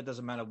gender,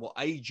 doesn't matter what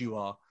age you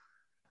are.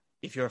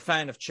 If you're a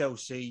fan of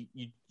Chelsea,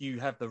 you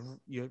have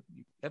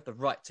the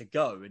right to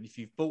go. And if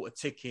you've bought a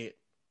ticket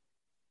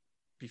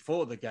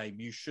before the game,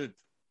 you should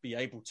be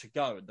able to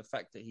go. And the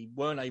fact that he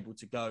weren't able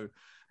to go,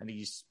 and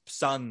his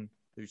son,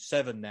 who's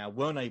 7 now,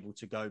 weren't able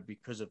to go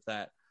because of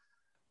that,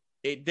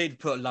 it did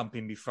put a lump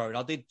in my throat.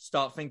 I did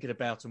start thinking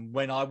about him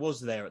when I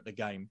was there at the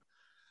game.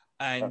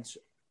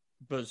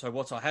 But so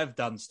what I have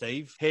done,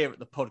 Steve, here at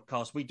the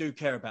podcast, we do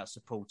care about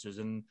supporters,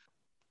 and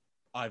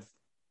I've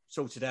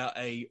sorted out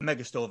a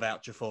Megastore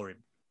voucher for him.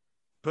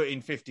 Put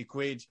in 50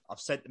 quid. I've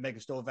sent the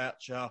Megastore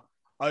voucher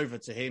over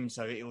to him,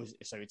 so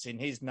it's in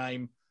his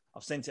name.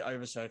 I've sent it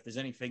over, so if there's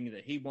anything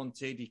that he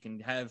wanted, he can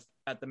have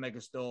at the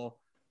Megastore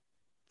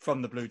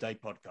from the Blue Day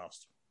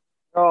podcast.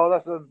 Oh,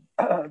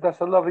 that's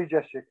a lovely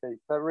gesture, Keith.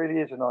 That really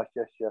is a nice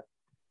gesture.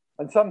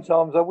 And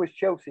sometimes I wish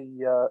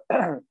Chelsea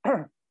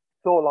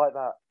thought like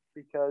that,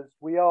 because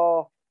we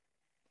are,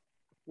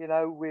 you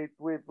know,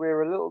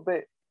 we're a little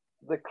bit.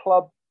 The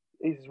club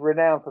is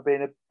renowned for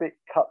being a bit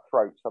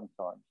cutthroat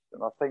sometimes,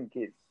 and I think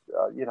it's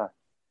you know.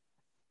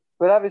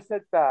 But having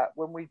said that,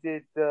 when we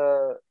did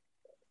the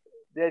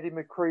Eddie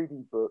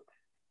McCready book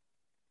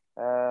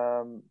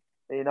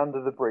in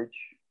Under the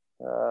Bridge,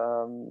 you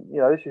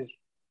know,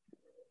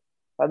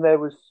 and there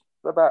was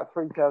about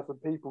 3,000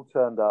 people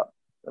turned up,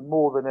 and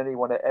more than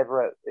anyone had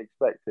ever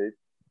expected.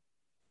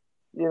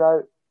 You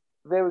know,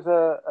 there was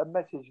a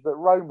message that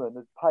Roman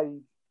had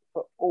paid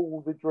for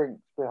all the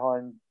drinks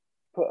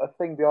put a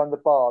thing behind the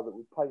bar that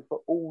would pay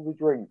for all the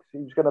drinks. He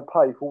was going to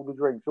pay for all the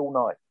drinks all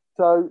night.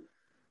 So,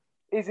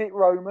 is it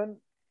Roman,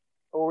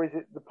 or is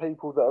it the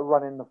people that are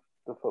running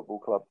the football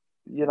club?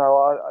 You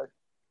know,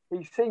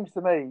 he seems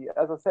to me,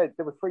 as I said,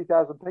 there were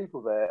 3,000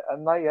 people there,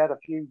 and they had a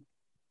few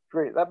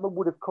drinks. That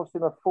would have cost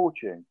him a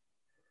fortune,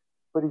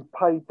 but he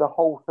paid the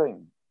whole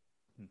thing.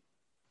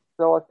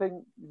 So I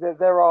think that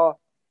there are,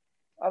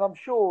 and I'm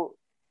sure,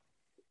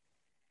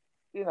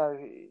 you know,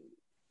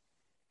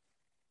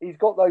 he's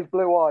got those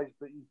blue eyes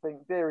that you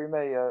think, dearie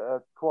me,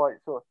 are quite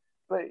sort of,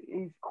 but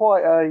he's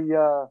quite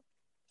a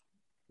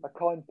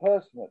kind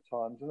person at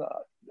times. And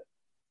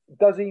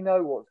does he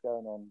know what's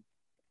going on?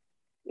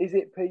 Is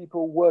it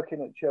people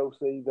working at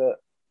Chelsea that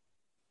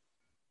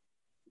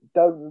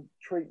don't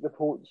treat the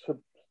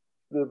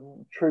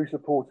true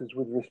supporters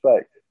with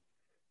respect?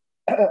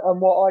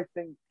 And what I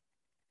think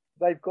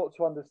they've got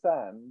to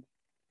understand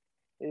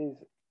is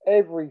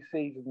every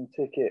season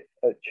ticket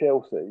at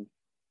Chelsea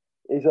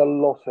is a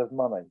lot of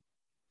money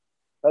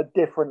at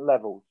different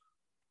levels.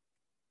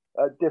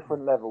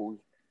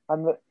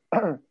 And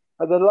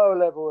at the lower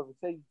level of a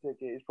season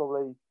ticket is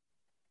probably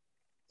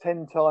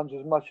 10 times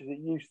as much as it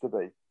used to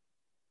be.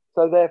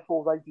 So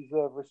therefore they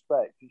deserve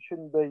respect. It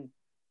shouldn't be,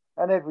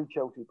 and every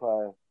Chelsea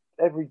player,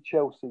 every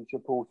Chelsea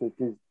supporter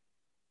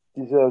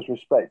deserves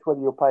respect, whether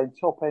you're paying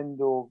top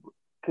end or,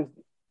 because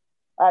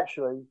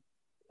actually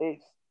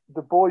it's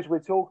the boys we're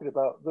talking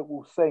about that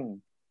will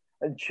sing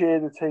and cheer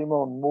the team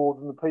on more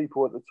than the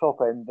people at the top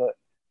end that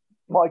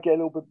might get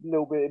a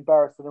little bit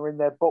embarrassed and are in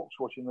their box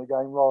watching the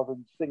game rather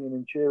than singing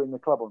and cheering the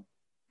club on.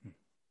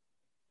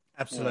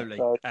 Absolutely.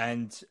 Yeah, so.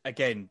 And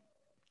again,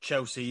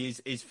 Chelsea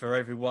is for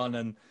everyone.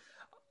 And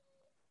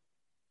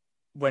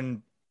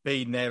when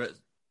being there at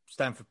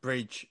Stamford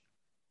Bridge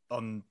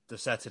on the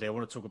Saturday, I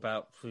want to talk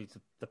about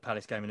the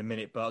Palace game in a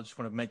minute, but I just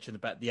want to mention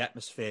about the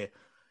atmosphere.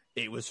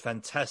 It was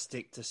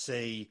fantastic to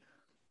see,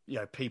 you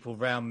know, people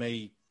around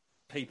me,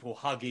 people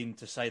hugging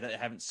to say that they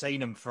haven't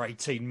seen them for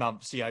 18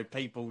 months, you know,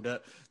 people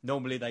that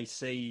normally they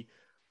see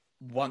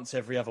once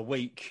every other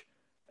week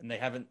and they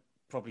haven't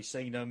probably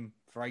seen them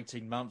for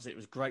 18 months. It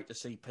was great to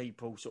see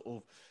people sort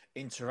of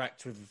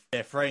interact with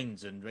their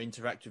friends and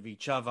interact with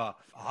each other,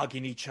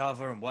 hugging each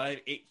other and whatever.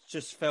 It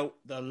just felt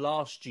the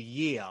last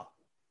year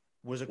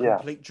was a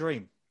complete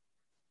dream.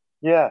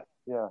 Yeah.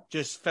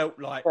 Just felt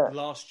like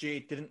last year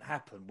didn't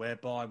happen,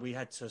 whereby we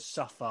had to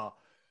suffer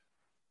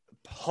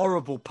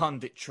horrible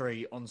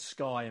punditry on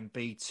Sky and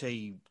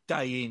BT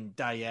day in,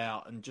 day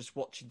out, and just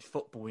watching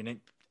football in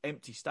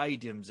empty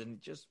stadiums,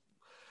 and just,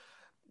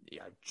 you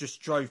know,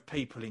 just drove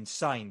people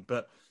insane.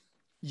 But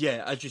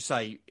yeah, as you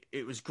say,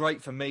 it was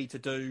great for me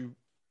to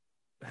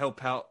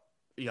help out,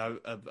 you know,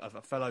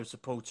 a fellow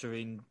supporter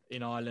in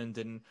Ireland,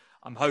 and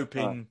I'm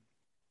hoping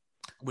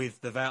with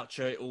the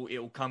voucher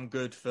it'll come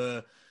good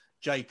for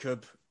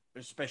Jacob,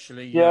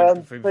 especially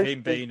for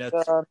him being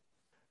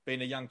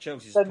a young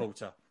Chelsea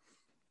supporter.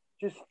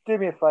 Just do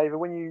me a favour,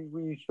 when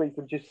you speak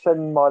to them, just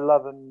send my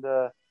love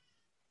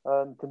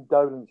and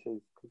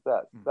condolences,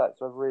 because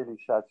that's a really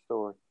sad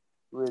story.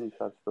 Really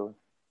sad story.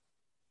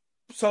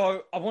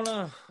 So I want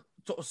to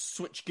sort of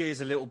switch gears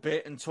a little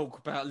bit and talk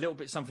about a little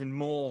bit something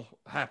more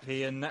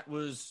happy, and that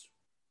was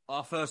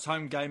our first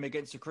home game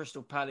against the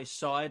Crystal Palace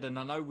side. And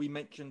I know we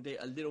mentioned it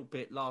a little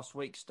bit last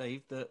week,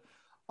 Steve, that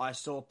I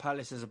saw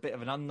Palace as a bit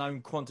of an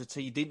unknown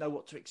quantity. You didn't know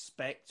what to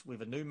expect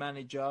with a new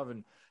manager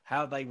and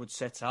how they would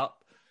set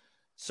up.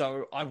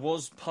 So I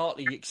was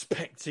partly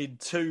expecting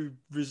two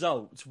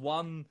results.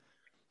 One,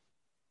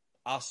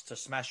 us to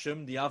smash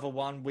them. The other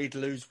one, we'd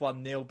lose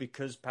 1-0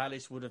 because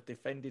Palace would have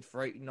defended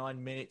for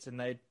 89 minutes and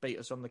they'd beat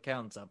us on the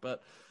counter.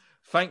 But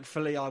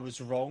thankfully, I was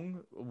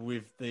wrong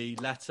with the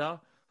latter.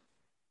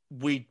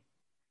 We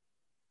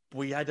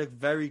had a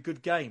very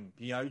good game.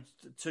 You know,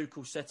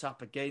 Tuchel set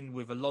up again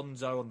with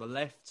Alonso on the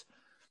left,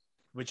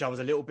 which I was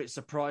a little bit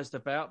surprised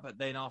about. But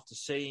then after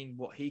seeing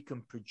what he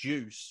can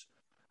produce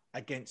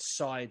against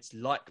sides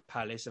like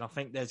Palace, and I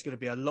think there's going to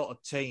be a lot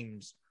of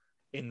teams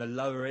in the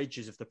lower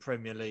edges of the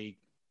Premier League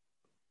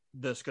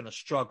that's going to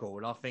struggle.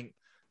 And I think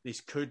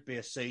this could be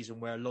a season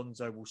where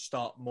Alonso will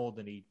start more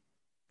than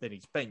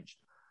he's benched.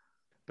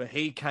 But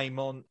he came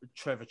on,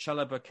 Trevor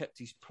Chalobah kept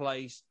his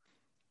place,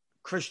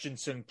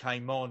 Christensen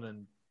came on,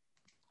 and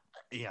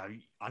you know,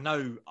 I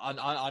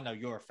know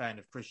you're a fan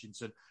of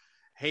Christensen.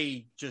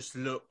 He just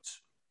looked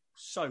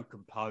so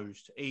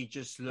composed. He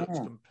just looked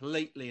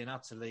completely and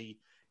utterly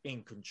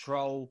in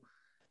control.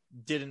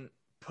 Didn't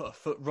put a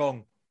foot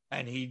wrong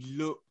and he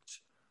looked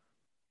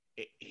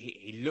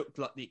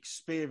like the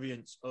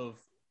experience of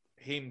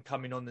him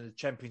coming on in the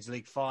Champions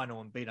League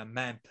final and being a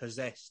man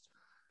possessed,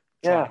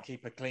 trying to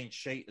keep a clean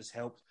sheet has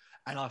helped.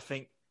 And I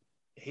think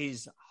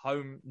his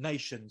home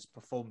nation's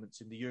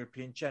performance in the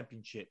European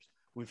Championships,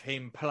 with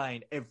him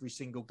playing every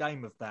single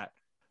game of that,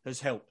 has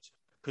helped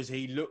because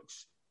he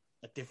looks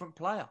a different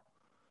player.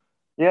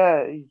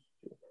 Yeah,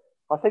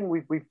 I think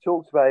we've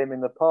talked about him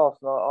in the past,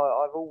 and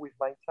I've always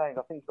maintained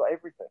I think he's got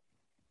everything.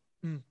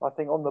 I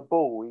think on the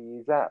ball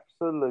he is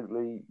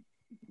absolutely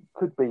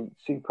could be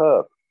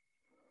superb.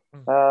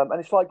 And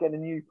it's like getting a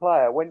new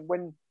player.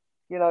 When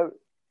you know,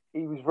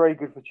 he was very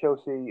good for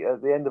Chelsea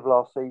at the end of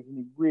last season.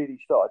 He really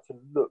started to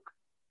look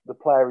the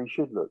player he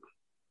should look.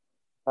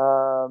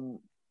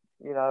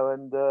 You know,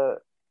 and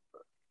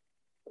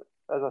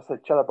as I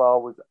said,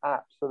 Chalobah was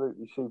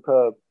absolutely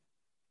superb.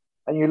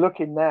 And you're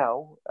looking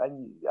now,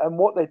 and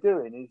what they're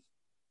doing is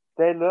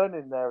they're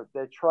learning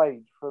their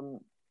trade from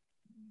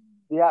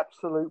the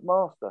absolute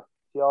master,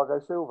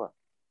 Thiago Silva.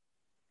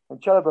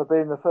 And Chalobah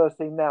being the first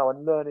team now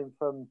and learning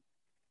from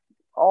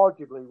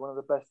arguably one of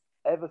the best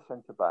ever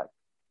centre-backs.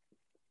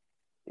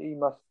 He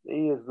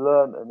has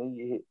learned, and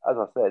he, as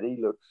I said,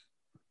 he looks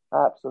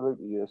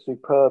absolutely a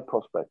superb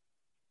prospect.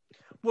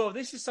 Well,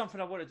 this is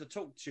something I wanted to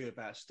talk to you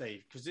about,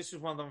 Steve, because this is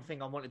one of the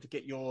things I wanted to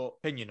get your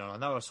opinion on. I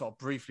know I sort of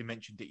briefly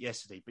mentioned it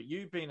yesterday, but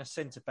you being a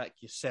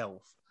centre-back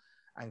yourself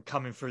and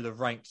coming through the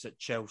ranks at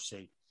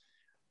Chelsea,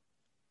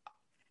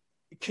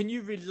 can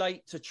you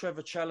relate to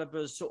Trevor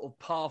Chalobah's sort of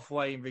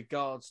pathway in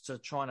regards to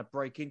trying to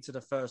break into the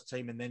first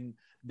team? And then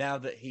now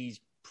that he's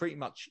pretty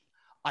much,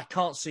 I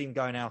can't see him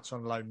going out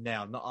on loan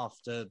now, not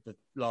after the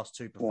last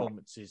two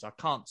performances. I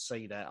can't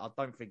see that. I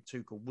don't think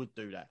Tuchel would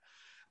do that.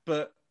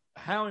 But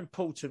how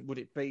important would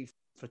it be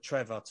for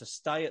Trevor to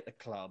stay at the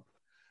club,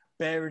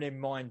 bearing in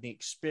mind the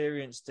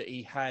experience that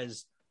he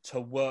has to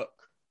work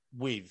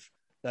with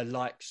the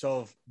likes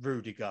of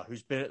Rudiger,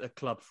 who's been at the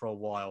club for a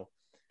while,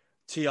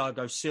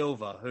 Thiago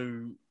Silva,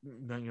 who,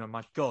 you know,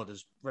 my God,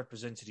 has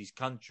represented his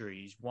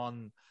country. He's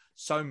won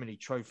so many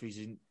trophies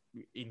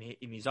in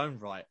his own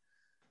right.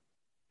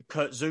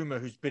 Kurt Zouma,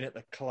 who's been at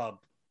the club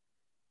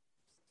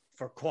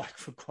for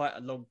quite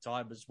a long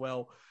time as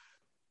well.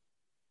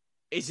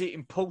 Is it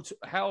important?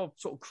 How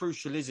sort of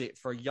crucial is it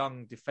for a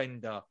young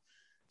defender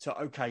to,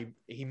 okay,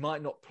 he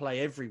might not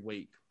play every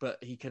week,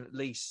 but he can at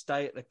least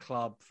stay at the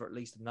club for at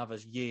least another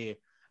year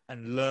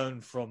and learn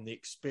from the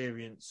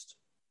experienced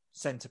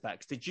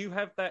centre-backs? Did you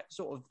have that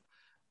sort of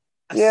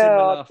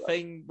similar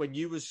thing when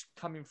you was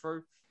coming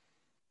through?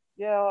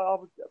 Yeah,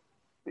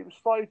 it was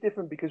slightly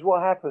different because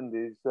what happened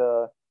is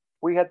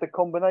we had the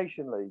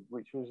Combination League,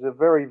 which was a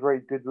very,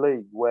 very good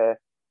league where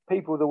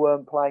people that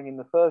weren't playing in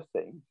the first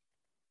team,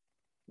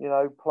 you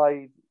know,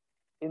 played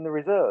in the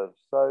reserves.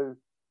 So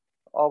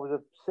I was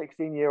a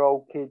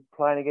 16-year-old kid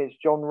playing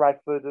against John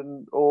Radford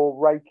or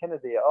Ray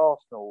Kennedy at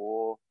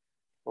Arsenal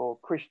or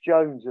Chris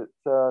Jones at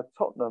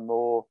Tottenham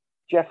or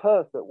Jeff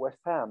Hurst at West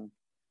Ham,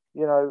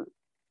 you know,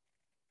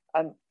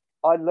 and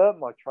I learned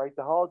my trade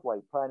the hard way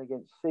playing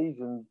against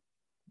seasoned,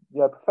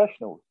 you know,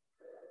 professionals.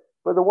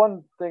 But the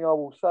one thing I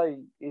will say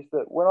is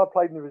that when I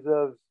played in the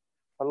reserves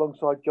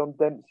alongside John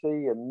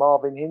Dempsey and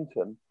Marvin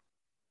Hinton,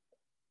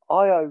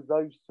 I owe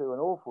those two an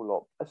awful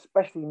lot,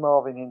 especially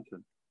Marvin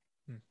Hinton,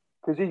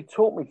 because he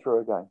taught me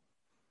through a game.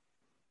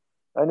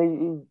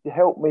 And he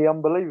helped me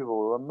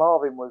unbelievable. And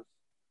Marvin was,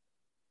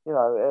 you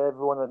know,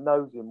 everyone that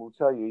knows him will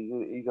tell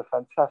you he's a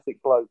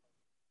fantastic bloke.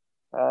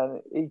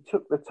 And he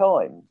took the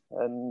time.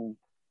 And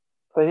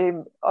for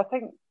him, I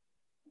think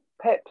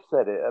Pep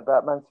said it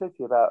about Man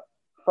City, about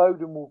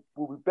Foden will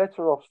be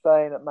better off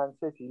staying at Man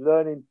City,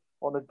 learning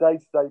on a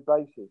day-to-day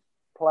basis,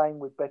 playing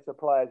with better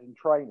players and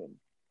training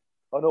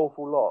an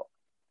awful lot.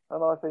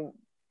 And I think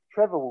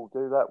Trevor will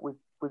do that with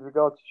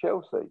regard to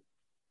Chelsea.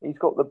 He's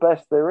got the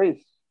best there is,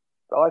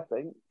 I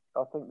think.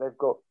 I think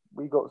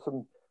we got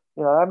some,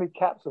 you know, how many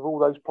caps have all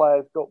those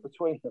players got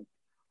between them?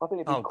 I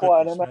think it'd be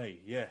quite an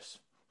amazing. Yes.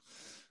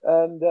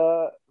 And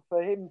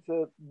for him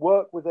to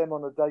work with them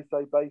on a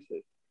day-to-day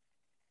basis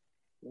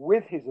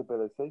with his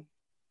ability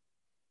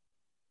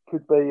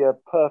could be a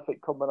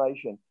perfect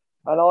combination.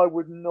 And I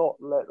would not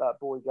let that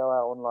boy go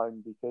out on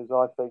loan because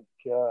I think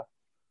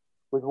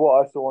with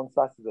what I saw on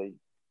Saturday,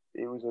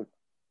 it was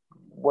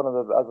one of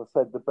the, as I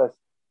said, the best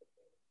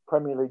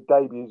Premier League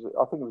debuts.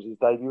 I think it was his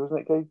debut,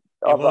 wasn't it, Keith?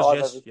 It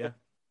was, yes, yeah.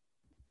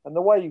 And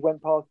the way he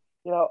went past,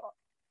 you know,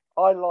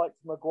 I liked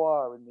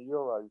Maguire in the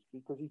Euros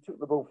because he took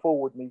the ball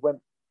forward and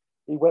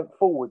he went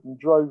forward and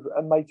drove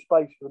and made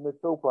space for the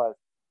midfield players.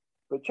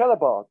 But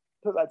Chalobah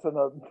took that to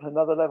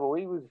another level.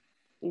 He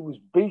was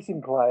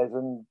beating players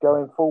and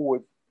going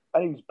forward,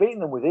 and he was beating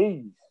them with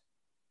ease.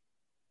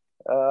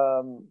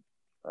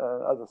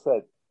 As I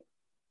said,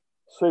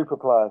 super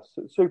player,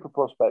 super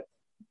prospect,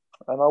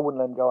 and I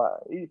wouldn't let him go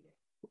out.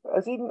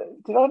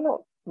 Did I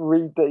not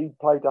read that he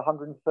played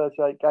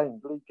 138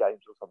 games, league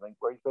games or something,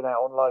 where he's been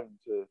out on loan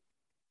to?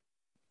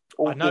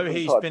 I know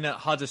he's been at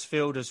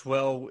Huddersfield as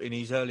well in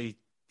his early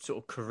sort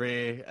of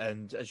career,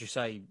 and as you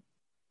say,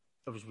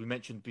 as we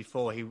mentioned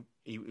before,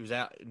 he was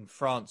out in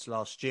France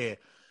last year,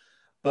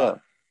 but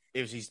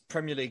it was his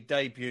Premier League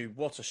debut.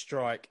 What a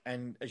strike!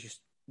 And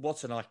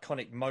what an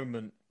iconic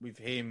moment with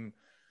him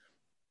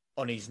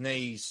on his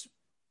knees,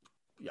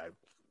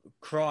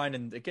 crying.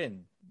 And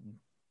again,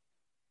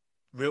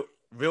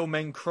 real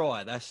men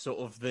cry. That's sort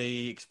of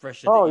the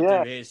expression that you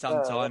do hear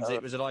sometimes.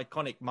 It was an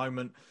iconic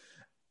moment,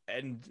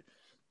 and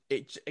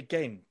it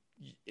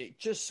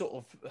just sort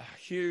of a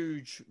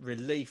huge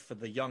relief for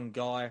the young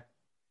guy.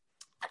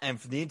 And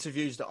from the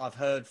interviews that I've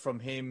heard from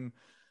him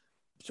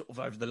sort of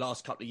over the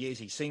last couple of years,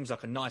 he seems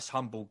like a nice,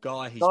 humble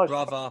guy. His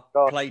brother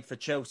played for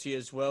Chelsea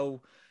as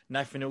well,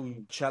 Nathaniel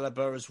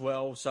Chalobah as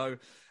well. So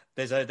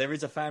there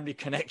is a family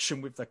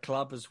connection with the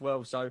club as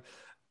well. So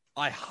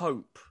I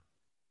hope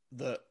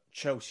that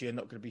Chelsea are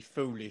not going to be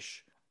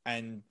foolish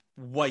and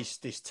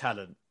waste this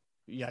talent.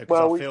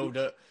 Because I feel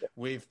that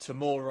with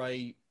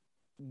Tomori,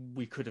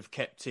 we could have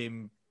kept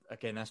him.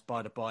 Again, that's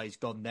by the by, he's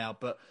gone now.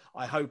 But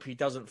I hope he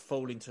doesn't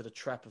fall into the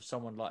trap of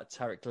someone like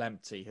Tariq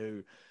Lamptey,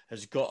 who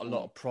has got a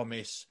lot of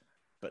promise,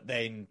 but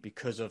then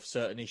because of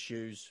certain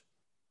issues,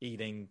 he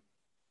then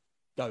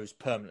goes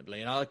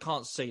permanently. And I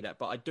can't see that,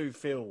 but I do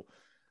feel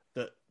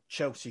that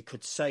Chelsea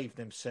could save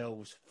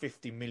themselves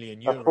 50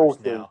 million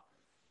euros now.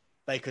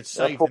 They could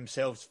save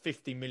themselves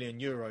 50 million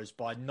euros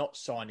by not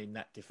signing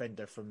that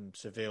defender from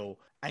Seville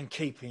and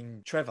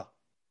keeping Trevor.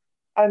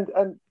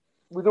 And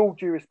with all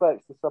due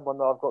respect to someone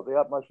that I've got the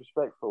utmost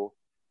respect for,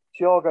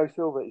 Thiago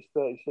Silva is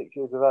 36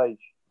 years of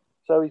age.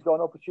 So he's got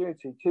an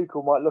opportunity.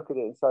 Tuchel might look at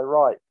it and say,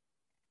 right,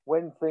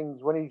 when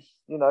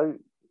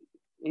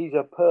he's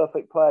a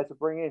perfect player to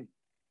bring in.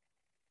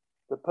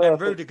 And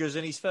Rudiger's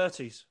in his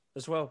 30s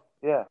as well.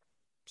 Yeah.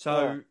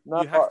 So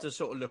you have to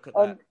sort of look at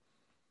that.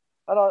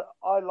 And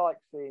I like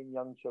seeing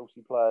young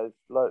Chelsea players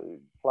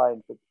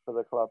playing for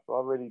the club.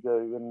 I really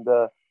do. And,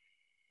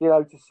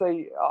 to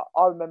see,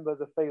 I remember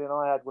the feeling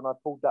I had when I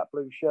pulled that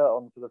blue shirt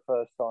on for the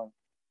first time.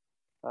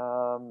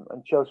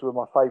 And Chelsea were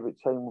my favourite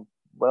team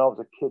when I was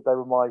a kid. They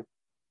were my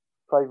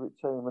favourite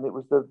team. And it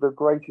was the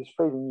greatest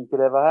feeling you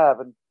could ever have.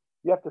 And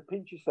you have to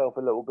pinch yourself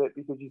a little bit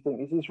because you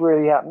think, is this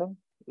really happening?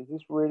 Is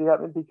this really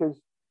happening? Because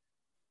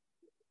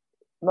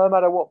no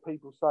matter what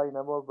people say,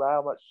 no matter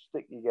how much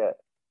stick you get,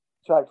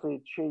 to actually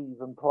achieve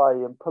and play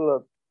and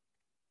pull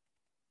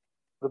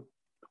the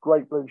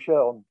great blue shirt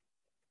on,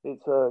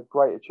 it's a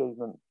great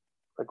achievement.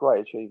 A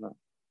great achievement.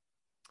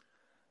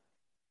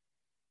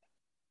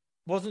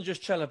 Wasn't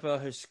just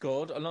Chalobah who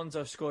scored.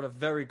 Alonso scored a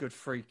very good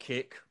free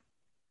kick,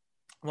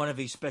 one of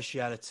his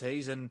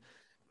specialities, and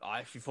I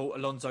actually thought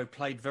Alonso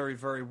played very,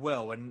 very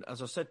well. And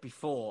as I said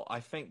before, I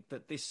think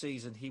that this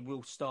season he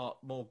will start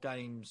more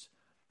games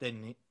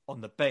than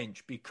on the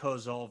bench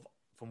because of,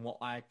 from what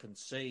I can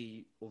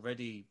see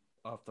already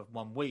after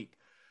 1 week,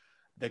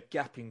 the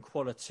gap in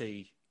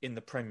quality in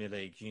the Premier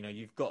League.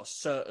 You've got a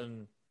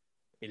certain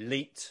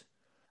elite,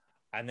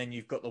 and then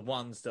you've got the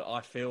ones that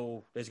I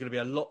feel there's going to be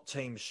a lot of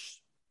teams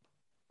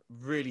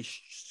really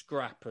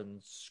scrape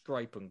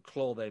and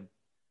claw them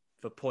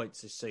for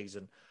points this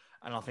season.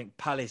 And I think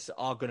Palace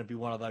are going to be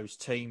one of those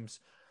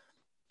teams.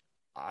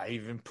 I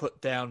even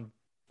put down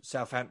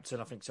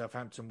Southampton. I think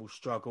Southampton will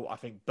struggle. I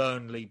think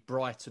Burnley,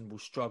 Brighton will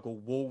struggle.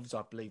 Wolves,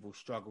 I believe, will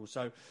struggle.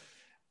 So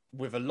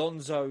with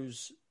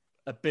Alonso's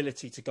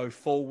ability to go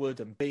forward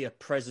and be a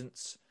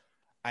presence,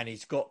 and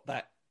he's got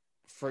that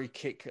free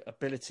kick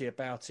ability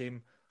about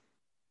him,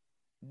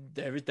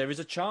 there is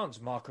a chance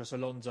Marcos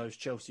Alonso's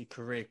Chelsea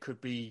career could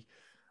be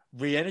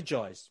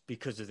re-energised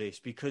because of this,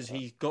 because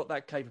he's got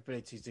that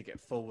capability to get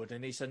forward,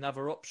 and it's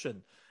another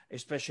option,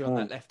 especially on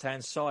that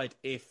left-hand side,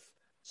 if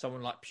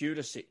someone like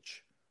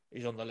Pulisic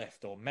is on the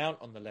left or Mount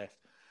on the left.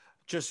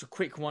 Just a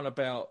quick one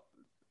about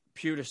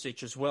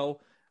Pulisic as well.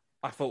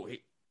 I thought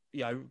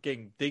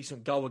getting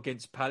decent goal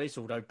against Palace,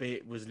 although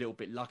it was a little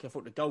bit lucky. I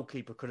thought the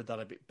goalkeeper could have done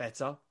a bit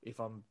better, if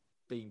I'm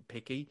being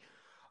picky.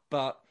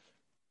 But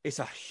it's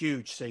a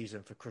huge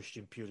season for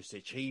Christian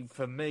Pulisic.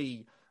 For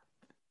me,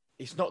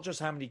 it's not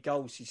just how many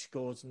goals he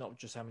scores, not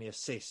just how many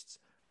assists.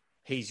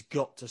 He's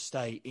got to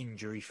stay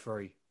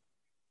injury-free.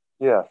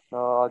 Yeah,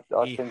 no,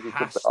 I he think he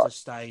has to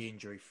stay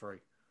injury-free.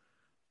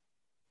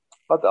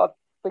 I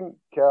think,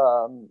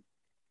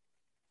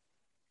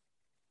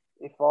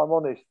 if I'm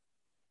honest,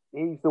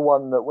 he's the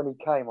one that when he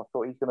came, I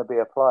thought he's going to be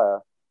a player,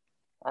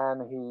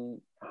 and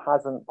he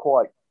hasn't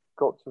quite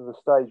got to the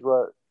stage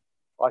where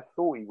I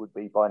thought he would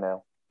be by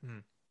now.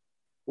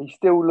 He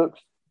still looks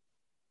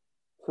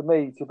to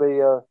me to be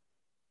a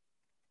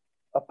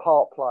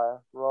part player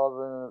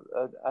rather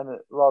than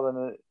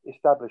an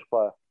established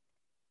player.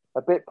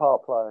 A bit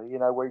part player,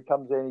 where he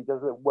comes in, he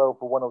does it well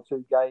for 1 or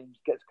 2 games,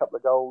 gets a couple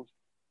of goals,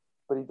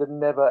 but he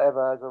never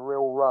ever has a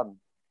real run.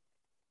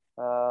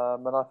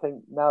 And I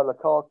think now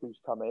Lukaku's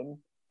come in,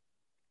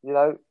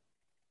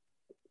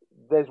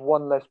 there's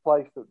one less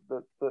place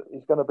that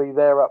is going to be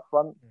there up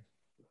front,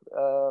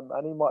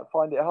 and he might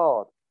find it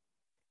hard.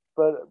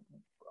 But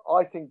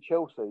I think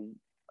Chelsea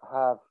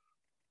have,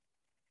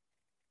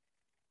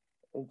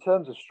 in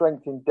terms of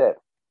strength in depth,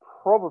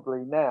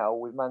 probably now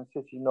with Man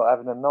City not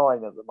having a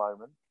 9 at the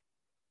moment,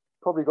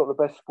 probably got the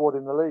best squad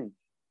in the league,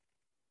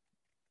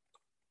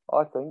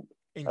 I think.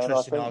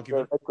 Interesting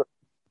argument.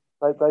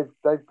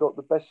 They've got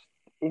the best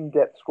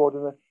in-depth squad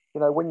in the. You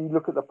know, when you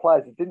look at the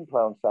players that didn't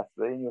play on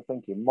Saturday, and you're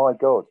thinking, my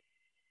God,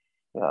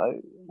 you know,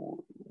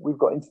 we've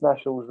got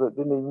internationals that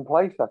didn't even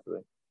play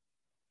Saturday.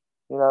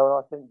 You know,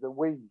 and I think that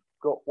we've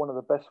got one of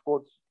the best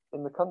squads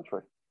in the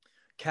country.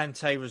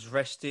 Kante was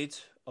rested.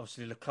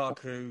 Obviously,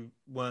 Lukaku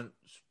weren't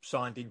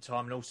signed in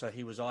time, and also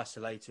he was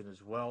isolating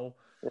as well.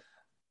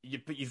 Yeah.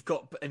 But you've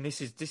got, and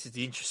this is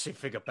the interesting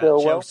thing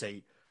about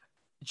Chelsea.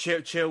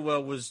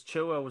 Chilwell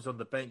was on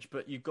the bench,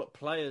 but you've got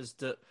players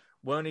that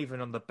weren't even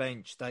on the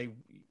bench.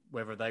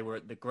 Whether they were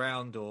at the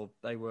ground or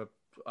they were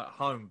at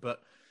home,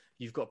 but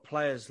you've got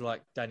players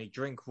like Danny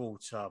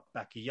Drinkwater,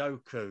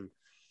 Bakayoko,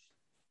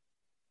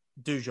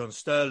 Dujon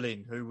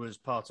Sterling, who was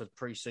part of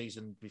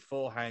pre-season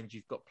beforehand.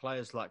 You've got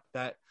players like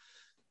that.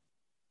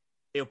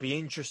 It'll be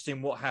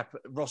interesting what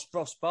happened. Ross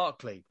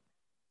Barkley.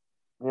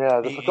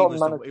 Yeah, he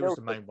was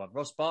the main one.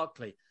 Ross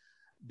Barkley.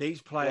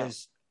 These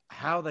players,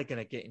 how are they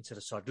going to get into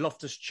the side?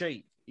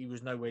 Loftus-Cheek, he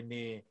was nowhere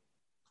near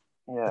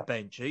the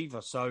bench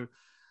either. So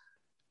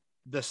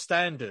the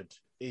standard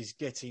is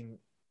getting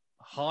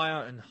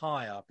higher and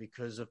higher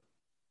because of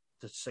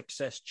the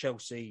success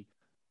Chelsea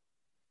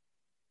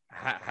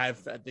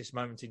have at this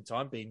moment in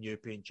time, being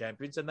European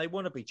champions, and they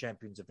want to be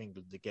champions of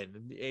England again.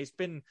 And it's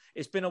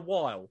been a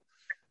while.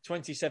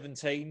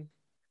 2017,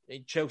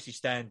 in Chelsea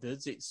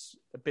standards, it's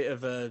a bit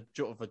of a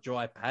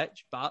dry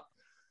patch, but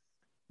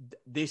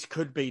this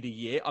could be the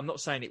year. I'm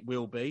not saying it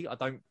will be. I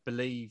don't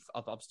believe.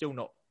 I'm still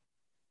not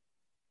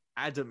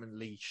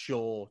adamantly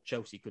sure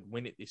Chelsea could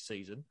win it this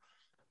season,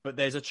 but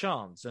there's a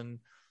chance. And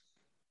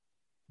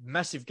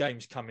massive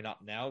games coming up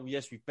now.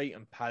 Yes, we've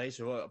beaten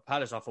Palace.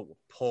 Palace I thought were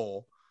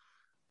poor.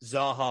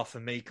 Zaha, for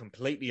me,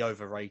 completely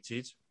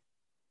overrated.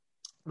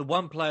 The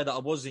one player that I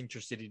was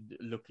interested in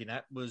looking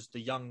at was the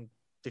young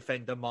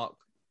defender, Marc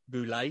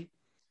Goulet,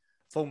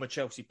 former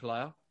Chelsea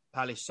player.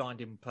 Palace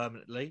signed him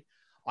permanently.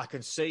 I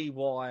can see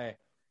why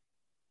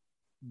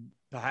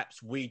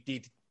perhaps we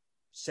did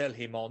sell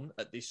him on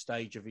at this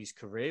stage of his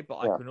career, but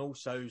I can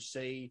also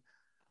see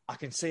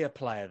a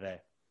player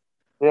there.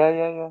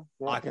 Yeah.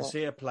 I can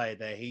see a player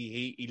there.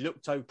 He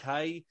looked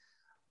okay.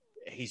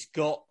 He's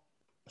got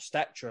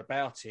stature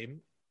about him.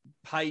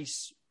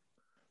 Pace,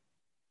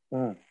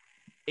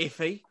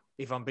 iffy,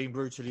 if I'm being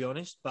brutally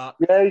honest. But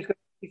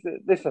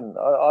listen,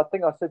 I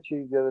think I said to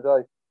you the other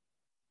day,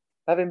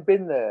 having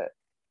been there,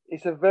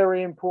 it's a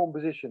very important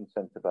position,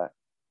 centre back.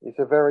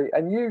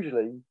 And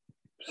usually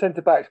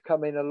centre backs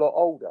come in a lot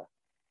older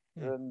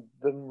than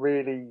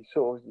really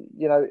sort of,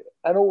 you know.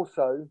 And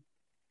also,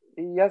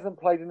 he hasn't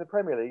played in the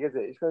Premier League, is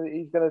it? It's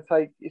going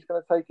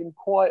to take him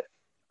quite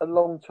a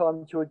long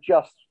time to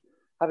adjust,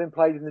 having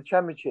played in the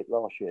Championship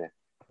last year.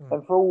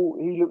 And for all,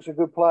 he looks a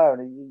good player,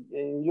 and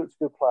he looks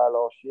a good player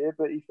last year,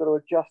 but he's got to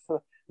adjust to,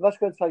 and that's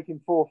going to take him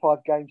 4 or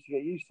 5 games to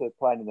get used to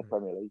playing in the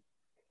Premier League.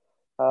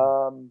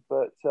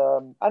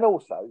 And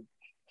also,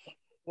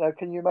 you know,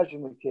 can you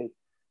imagine the kid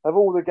of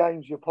all the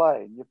games you're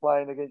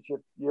playing against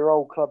your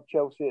old club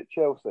Chelsea at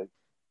Chelsea.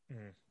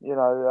 You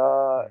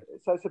know,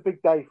 so it's a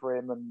big day for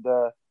him, and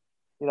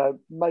you know,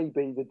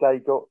 maybe the day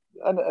got,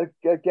 and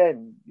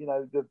again, you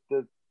know,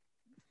 the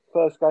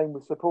first game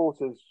with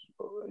supporters,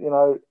 you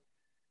know.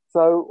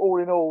 So all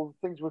in all,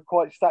 things were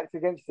quite stacked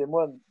against him,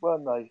 weren't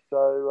they?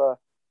 So,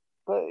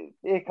 but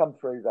he'll come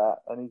through that,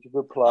 and he's a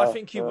good player. I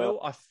think he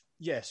will.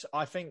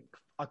 I think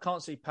I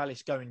can't see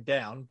Palace going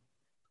down.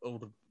 A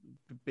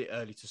bit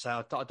early to say.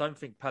 I don't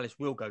think Palace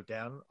will go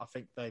down. I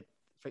think they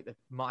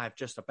might have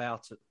just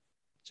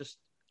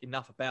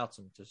enough about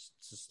them to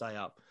stay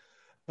up.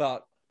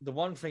 But the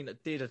one thing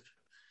that did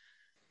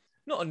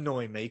not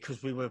annoy me,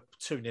 because we were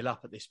 2-0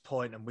 up at this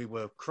point and we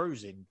were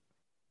cruising.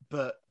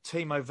 But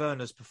Timo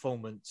Werner's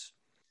performance,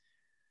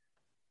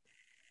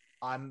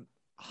 I'm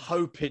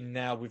hoping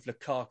now with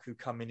Lukaku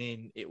coming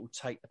in, it will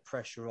take the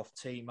pressure off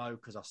Timo,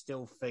 because I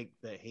still think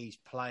that he's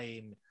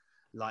playing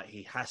like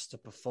he has to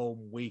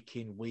perform week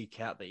in, week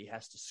out, that he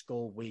has to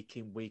score week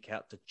in, week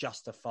out to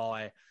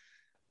justify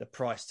the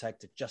price tag,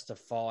 to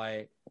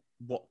justify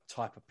what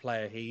type of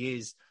player he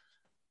is.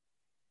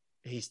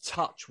 His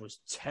touch was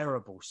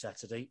terrible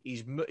Saturday.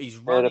 His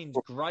running's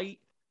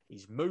great.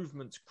 His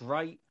movement's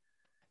great.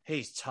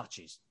 His touch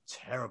is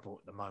terrible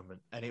at the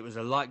moment. And it was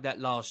like that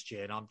last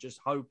year. And I'm just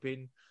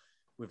hoping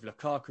with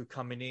Lukaku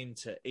coming in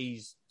to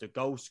ease the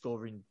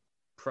goal-scoring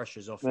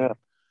pressures off him,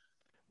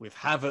 with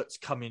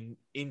Havertz coming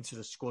into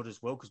the squad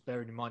as well, because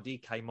bearing in mind he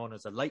came on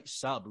as a late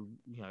sub,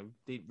 you know,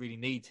 didn't really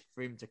need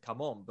for him to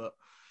come on. But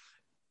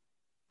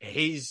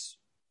his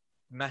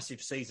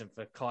massive season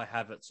for Kai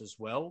Havertz as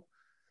well.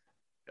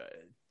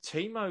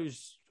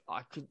 Timo's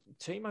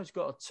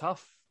got a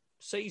tough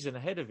season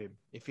ahead of him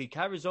if he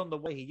carries on the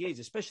way he is,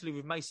 especially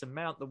with Mason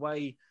Mount, the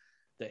way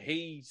that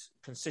he's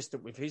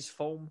consistent with his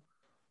form.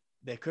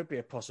 There could be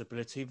a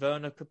possibility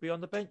Werner could be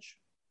on the bench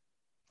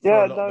for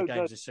a lot of the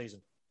games this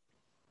season.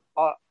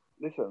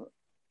 Listen,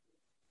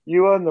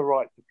 you earn the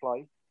right to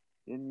play,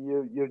 and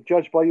you're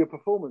judged by your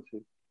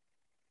performances.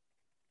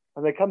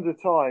 And there comes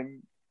a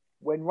time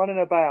when running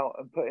about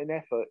and putting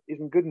effort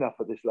isn't good enough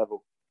at this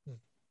level.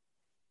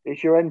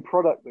 It's your end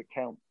product that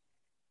counts,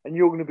 and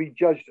you're going to be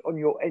judged on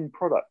your end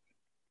product.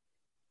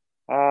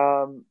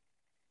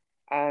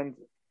 And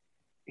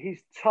his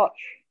touch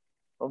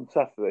on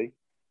Saturday,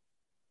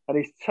 and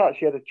his touch,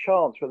 he had a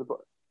chance for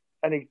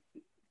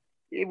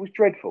it was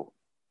dreadful.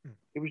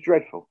 It was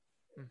dreadful.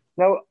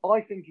 Now,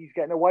 I think he's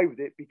getting away with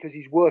it because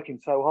he's working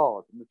so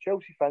hard. And the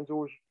Chelsea fans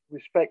always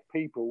respect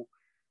people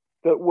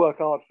that work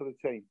hard for the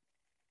team.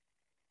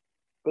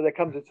 But there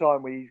comes a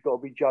time where he's got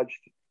to be judged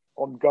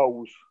on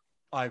goals.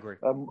 I agree.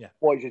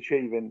 What he's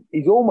achieving.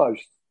 He's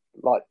almost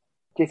like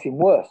getting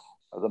worse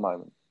at the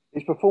moment.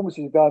 His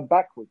performances are going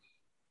backwards.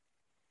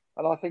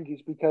 And I think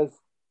it's because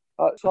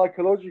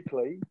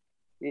psychologically,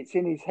 it's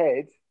in his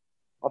head,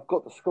 I've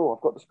got the score.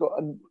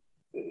 And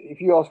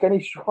if you ask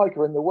any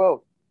striker in the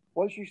world,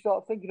 once you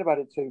start thinking about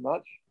it too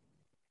much,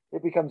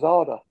 it becomes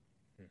harder.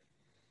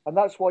 And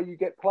that's why you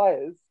get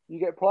players.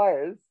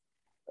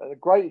 A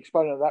great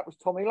exponent of that was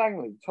Tommy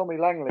Langley. Tommy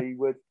Langley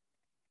would,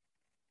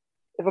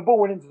 if a ball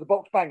went into the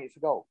box, bang, it's a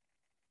goal.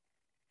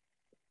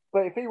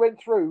 But if he went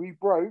through, he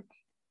broke,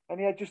 and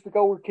he had just the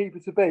goalkeeper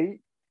to beat,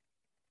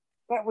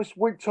 that was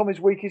Tommy's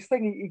weakest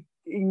thing.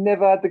 He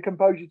never had the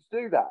composure to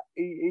do that.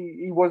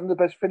 He wasn't the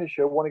best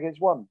finisher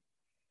 1-against-1.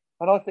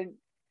 And I think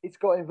it's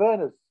got in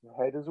Werner's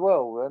head as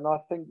well. And I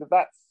think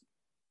that's...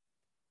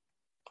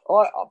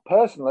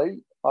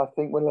 Personally, I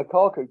think when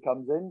Lukaku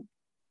comes in,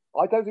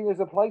 I don't think there's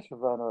a place for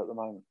Werner at the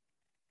moment.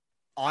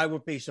 I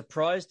would be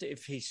surprised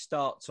if he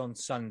starts on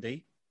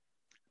Sunday.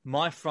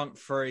 My front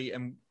three,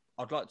 and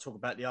I'd like to talk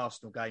about the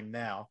Arsenal game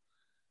now,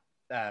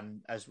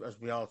 as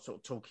we are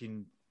sort of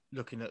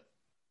looking at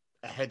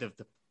ahead of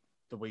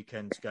the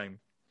weekend's game.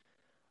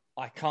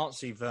 I can't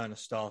see Werner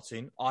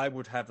starting. I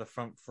would have the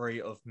front three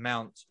of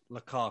Mount,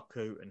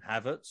 Lukaku, and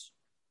Havertz.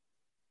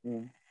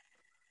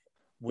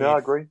 Yeah, I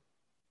agree.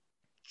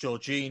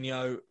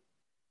 Jorginho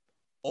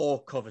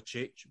or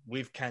Kovacic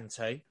with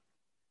Kante.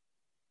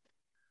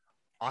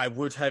 I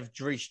would have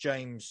Reece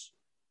James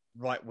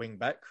right wing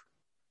back.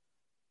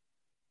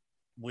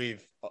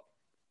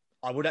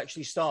 I would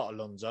actually start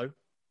Alonso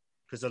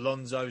because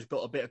Alonso's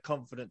got a bit of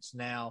confidence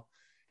now.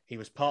 He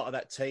was part of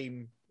that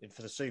team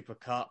for the Super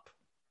Cup,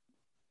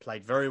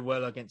 played very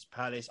well against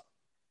Palace.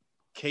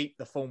 Keep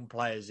the form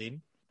players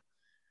in.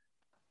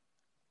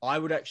 I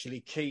would actually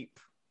keep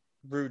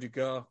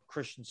Rudiger,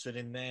 Christensen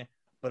in there,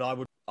 but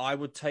I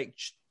would take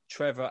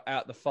Trevor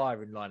out the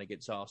firing line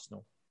against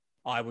Arsenal.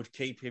 I would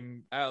keep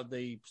him out of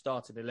the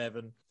starting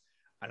 11,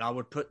 and I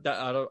would put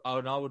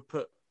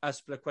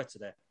Azpilicueta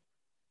there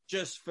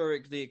just for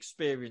the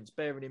experience.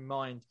 Bearing in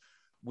mind,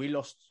 we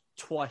lost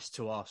twice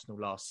to Arsenal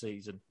last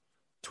season.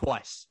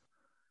 Twice.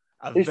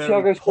 A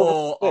very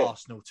poor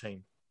Arsenal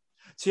team.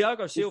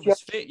 Thiago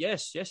Silva's fit.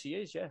 Yes, he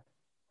is, yeah.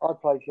 I'd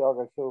play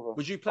Thiago Silva.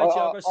 Would you play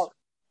Thiago Silva?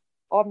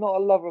 I'm not a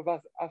lover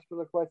of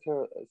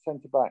Azpilicueta at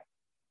centre-back.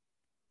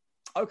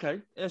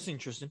 Okay, that's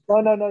interesting.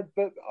 No,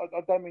 but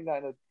I don't mean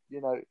that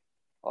in a,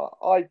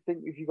 I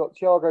think if you've got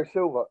Thiago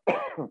Silva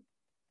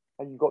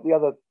and you've got the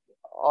other,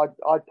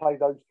 I'd play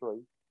those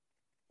three.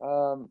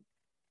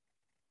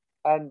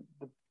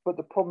 But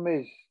the problem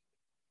is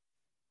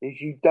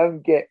you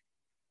don't get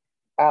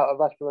out of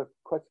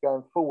Azpilicueta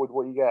going forward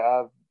what you get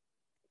out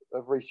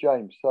of Reece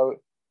James.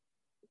 So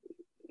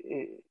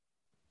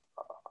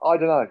I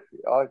don't know.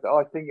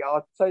 I think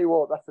I'll tell you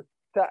what.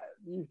 That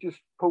you've just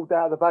pulled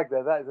out of the bag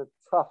there. That is a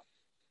tough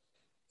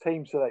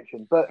team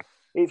selection, but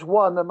it's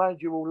one the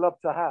manager will love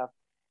to have.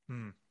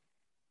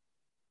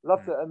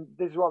 Love to, and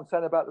this is what I'm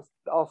saying about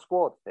our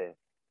squad here.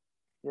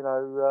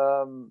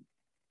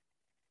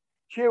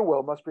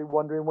 Chilwell must be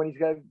wondering when he's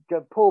going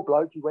to. Poor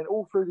bloke, he went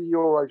all through the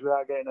Euros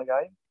without getting a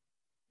game.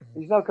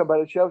 He's now come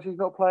back to Chelsea. He's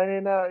not playing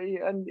in now,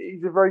 and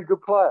he's a very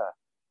good player.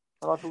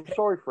 And I feel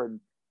sorry for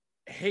him.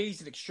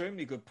 He's an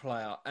extremely good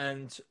player,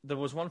 and there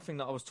was one thing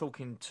that I was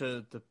talking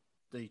to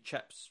the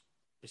chaps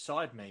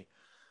beside me.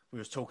 We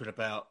was talking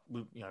about,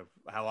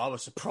 how I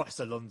was surprised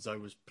Alonso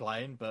was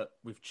playing, but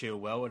with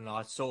Chilwell, and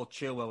I saw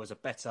Chilwell as a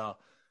better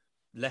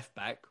left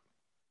back.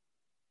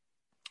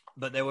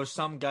 But there were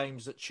some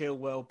games that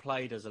Chilwell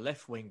played as a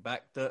left wing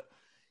back that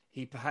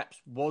he perhaps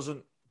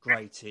wasn't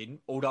great in.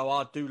 Although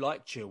I do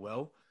like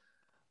Chilwell,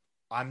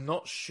 I'm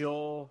not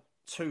sure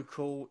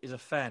Tuchel is a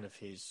fan of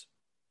his.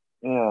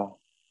 Yeah.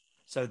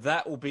 So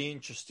that will be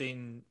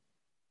interesting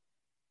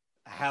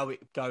how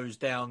it goes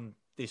down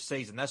this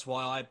season. That's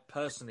why I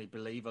personally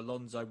believe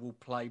Alonso will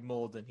play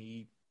more than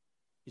he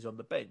is on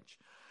the bench.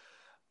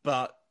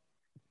 But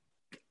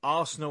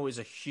Arsenal is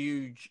a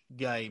huge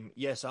game.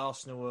 Yes,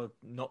 Arsenal are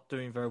not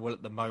doing very well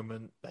at the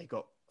moment. They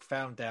got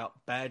found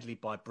out badly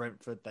by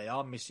Brentford. They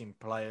are missing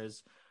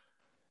players.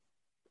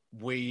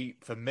 We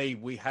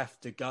have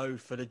to go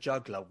for the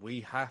juggler.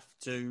 We have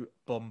to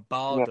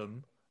bombard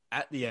them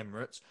at the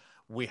Emirates.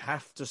 We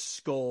have to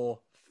score,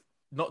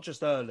 not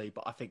just early,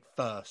 but I think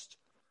first.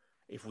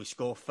 If we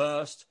score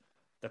first,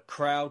 the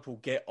crowd will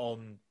get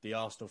on the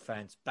Arsenal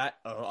fans' back,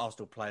 or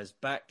Arsenal players'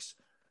 backs,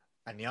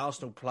 and the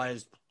Arsenal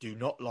players do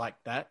not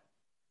like that.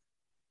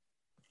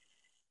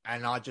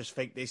 And I just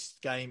think this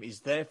game is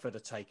there for the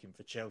taking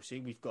for Chelsea.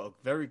 We've got a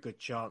very good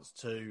chance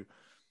to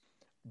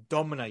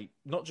dominate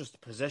not just the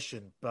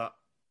possession, but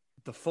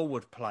the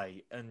forward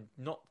play and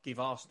not give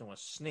Arsenal a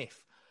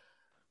sniff.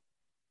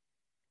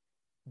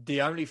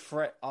 The only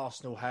threat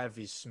Arsenal have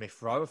is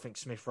Smith Rowe. I think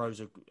Smith Rowe's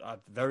a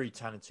very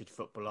talented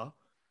footballer.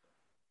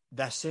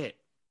 That's it.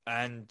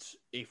 And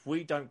if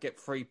we don't get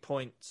 3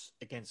 points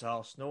against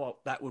Arsenal,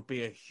 that would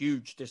be a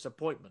huge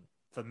disappointment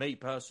for me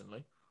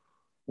personally.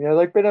 Yeah,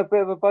 they've been a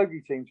bit of a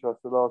bogey team to us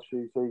the last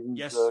few seasons.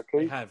 Yes,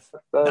 Keith. they have.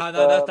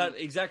 No,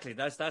 exactly.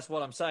 That's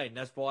what I'm saying.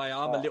 That's why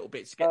I'm a little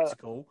bit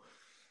sceptical.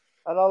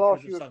 And I'll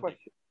ask you a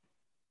question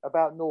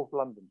about North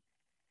London.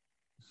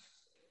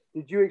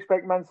 Did you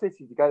expect Man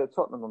City to go to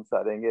Tottenham on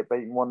Saturday and get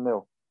beaten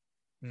 1-0?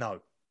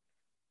 No.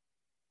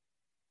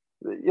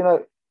 You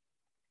know,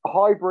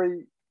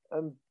 Highbury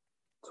and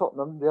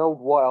Tottenham, the old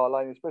White Hart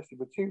Lane especially,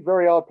 were two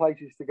very hard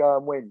places to go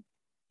and win.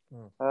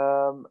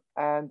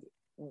 And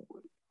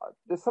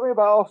there's something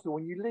about Arsenal,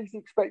 when you least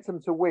expect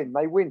them to win,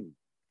 they win.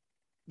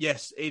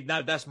 Yes,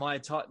 that's my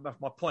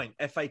point.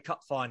 FA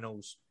Cup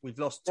finals, we've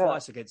lost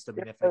twice against them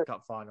in FA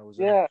Cup finals.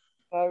 Yeah,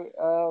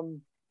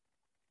 and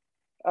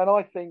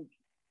I think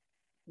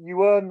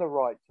you earn the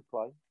right to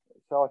play.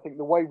 So I think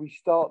the way we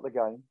start the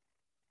game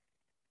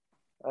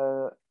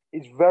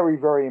is very,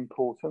 very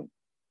important.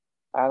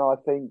 And I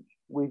think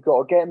we've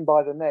got to get them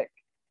by the neck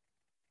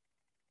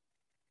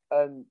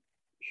and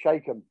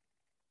shake them.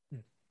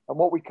 And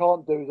what we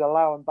can't do is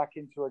allow them back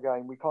into a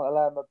game. We can't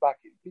allow them back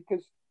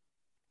because,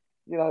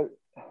 you know,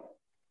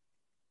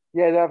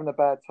 they're having a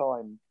bad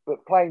time.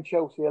 But playing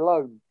Chelsea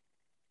alone,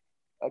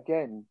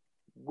 again,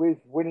 with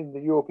winning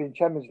the European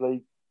Champions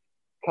League,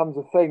 comes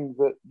a thing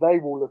that they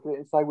will look at it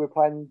and say we're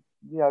playing,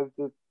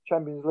 the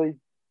Champions League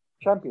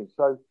champions.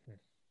 So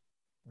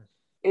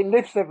it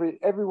lifts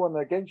everyone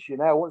against you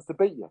now wants to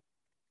beat you,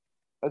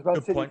 as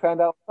Man City found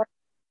out.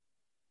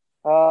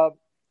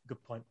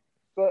 Good point.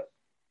 But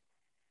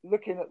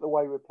looking at the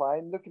way we're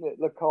playing, looking at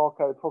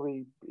Lukaku,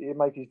 probably he'll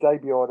make his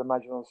debut, I'd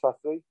imagine, on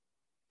Saturday,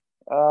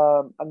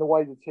 and the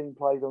way the team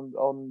played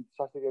on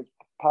Saturday against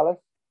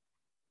Palace,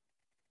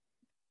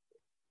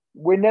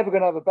 we're never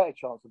going to have a better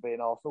chance of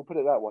beating Arsenal, put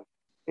it that way.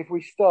 If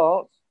we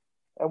start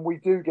and we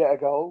do get a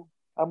goal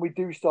and we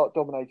do start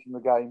dominating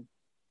the game,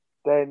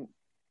 then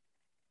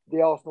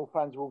the Arsenal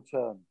fans will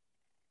turn.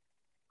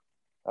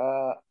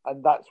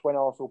 And that's when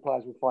Arsenal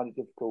players will find it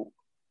difficult.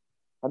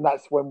 And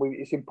that's when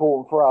it's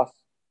important for us,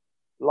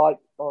 like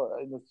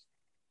in the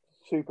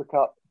Super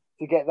Cup,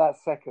 to get that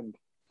second.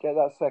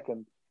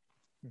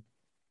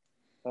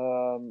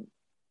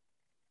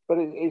 But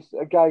it's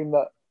a game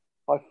that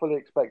I fully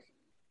expect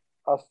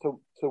us to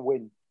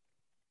win.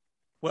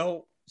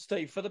 Well,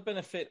 Steve, for the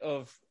benefit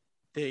of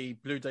the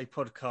Blue Day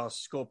podcast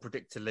Score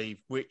Predictor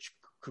League, which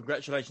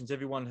congratulations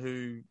everyone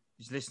who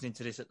is listening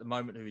to this at the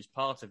moment who is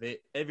part of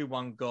it.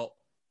 Everyone got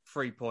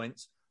 3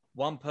 points.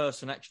 One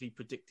person actually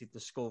predicted the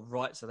score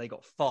right, so they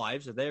got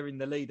 5. So they're in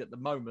the lead at the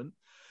moment.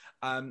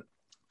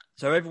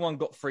 So everyone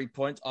got 3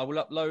 points. I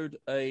will upload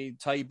a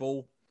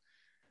table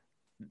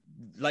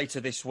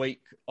later this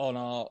week on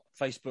our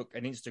Facebook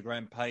and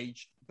Instagram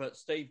page. But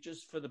Steve,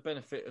 just for the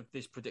benefit of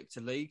this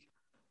Predictor League,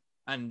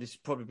 and this is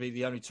probably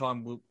the only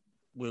time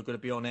we're going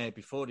to be on air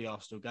before the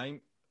Arsenal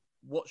game,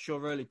 what's your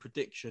early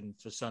prediction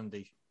for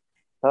Sunday?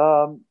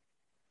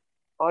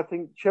 I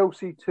think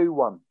Chelsea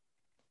 2-1.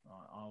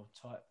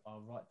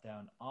 I'll write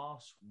down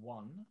Ars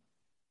 1,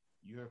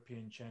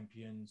 European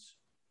Champions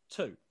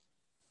 2.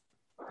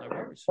 No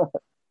worries.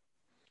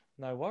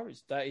 No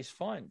worries. That is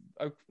fine.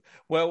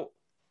 Well,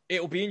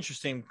 it'll be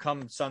interesting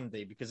come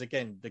Sunday because,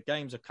 again, the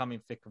games are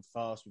coming thick and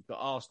fast. We've got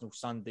Arsenal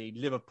Sunday,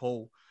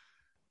 Liverpool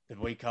the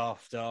week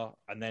after,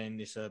 and then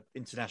this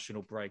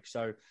international break.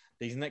 So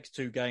these next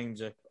 2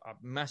 games are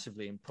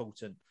massively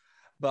important.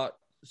 But,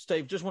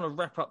 Steve, just want to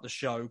wrap up the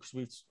show because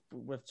we've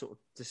sort of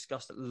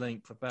discussed at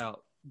length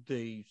about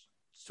the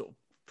sort of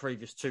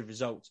previous 2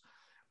 results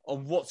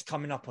on what's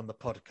coming up on the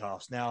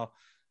podcast. Now,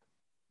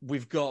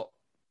 we've got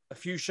a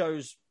few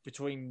shows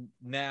between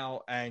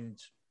now and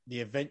the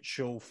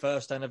eventual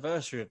first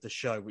anniversary of the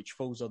show, which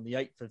falls on the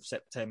 8th of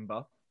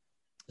September.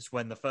 That's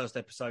when the first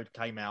episode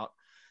came out.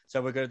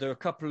 So we're going to do a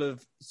couple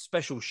of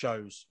special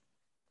shows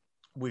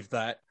with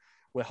that.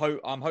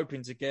 I'm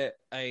hoping to get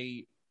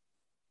a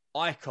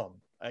icon,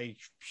 a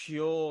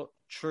pure,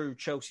 true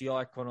Chelsea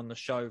icon on the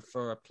show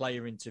for a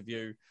player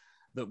interview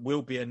that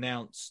will be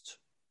announced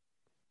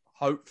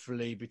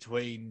hopefully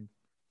between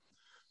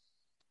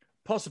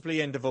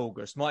possibly end of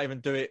August. Might even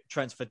do it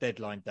transfer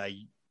deadline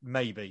day.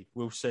 Maybe.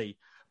 We'll see.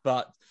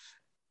 But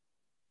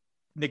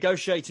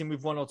negotiating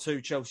with 1 or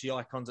 2 Chelsea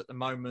icons at the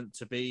moment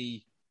to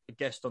be a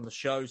guest on the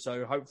show.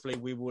 So hopefully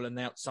we will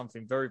announce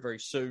something very, very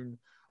soon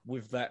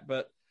with that.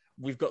 But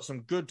we've got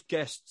some good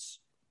guests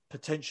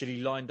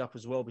potentially lined up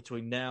as well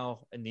between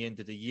now and the end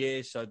of the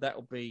year. So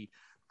that'll be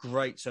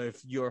great. So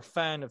if you're a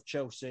fan of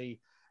Chelsea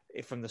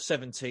from the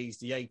 70s,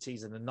 the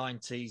 80s and the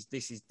 90s,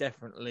 this is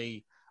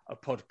definitely a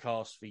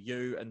podcast for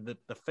you. And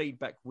the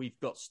feedback we've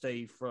got,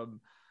 Steve,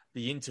 from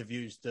the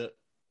interviews that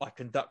I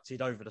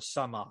conducted over the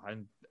summer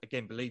and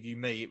again, believe you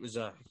me, it was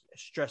a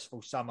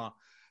stressful summer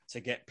to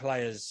get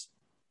players,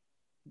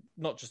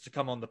 not just to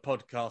come on the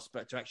podcast,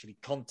 but to actually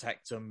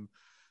contact them,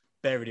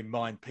 bearing in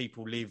mind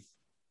people live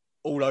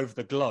all over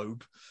the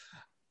globe.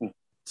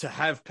 To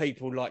have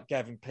people like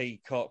Gavin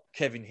Peacock,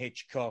 Kevin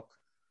Hitchcock,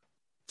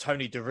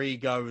 Tony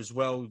DiRigo as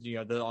well,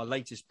 our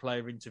latest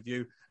player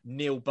interview,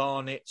 Neil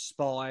Barnett,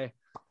 Spy,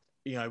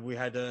 we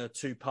had a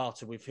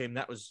two-parter with him.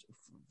 That was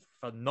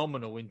a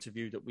phenomenal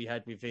interview that we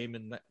had with him,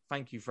 and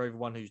thank you for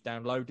everyone who's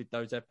downloaded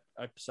those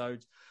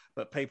episodes.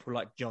 But people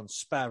like John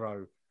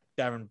Sparrow,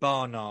 Darren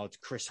Barnard,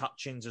 Chris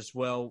Hutchins as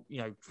well,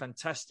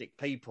 fantastic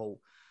people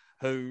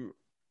who,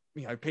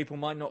 people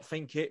might not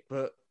think it,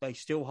 but they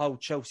still hold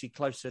Chelsea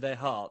close to their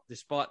heart,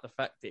 despite the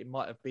fact that it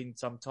might have been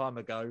some time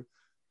ago.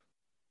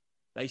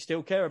 They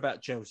still care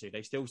about Chelsea.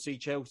 They still see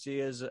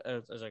Chelsea as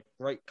a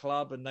great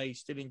club, and they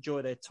still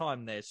enjoy their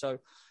time there. So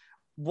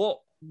what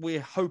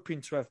we're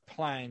hoping to have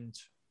planned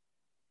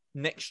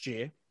next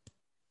year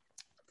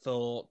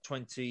for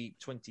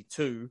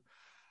 2022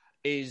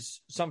 is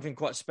something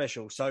quite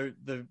special. So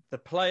the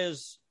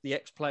players, the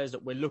ex-players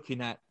that we're looking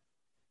at,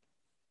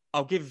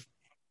 I'll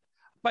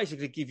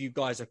basically give you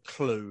guys a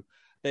clue.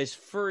 There's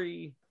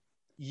 3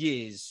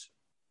 years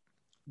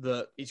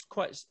that is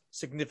quite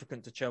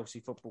significant to Chelsea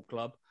Football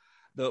Club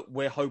that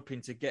we're hoping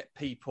to get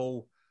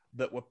people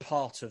that were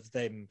part of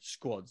them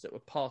squads, that were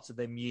part of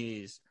them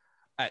years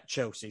at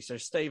Chelsea. So,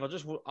 Steve,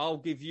 I'll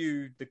give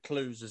you the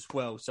clues as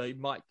well. So it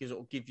might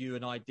give you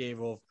an idea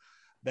of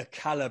the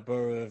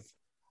caliber of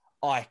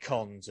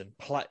icons and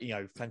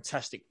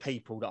fantastic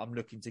people that I'm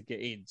looking to get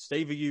in.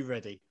 Steve, are you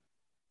ready?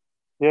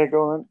 Yeah,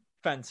 go on.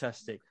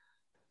 Fantastic.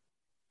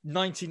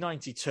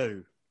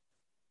 1992,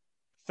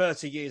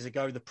 30 years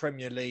ago, the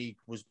Premier League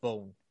was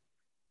born,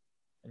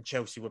 and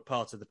Chelsea were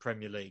part of the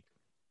Premier League.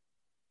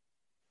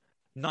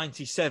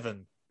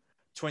 97,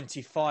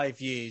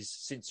 25 years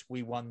since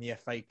we won the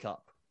FA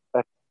Cup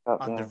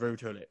under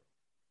Ruud Gullit.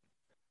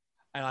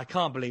 And I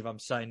can't believe I'm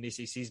saying this.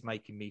 This is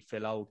making me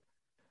feel old.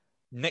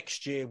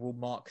 Next year will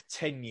mark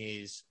 10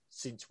 years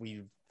since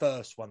we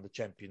first won the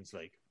Champions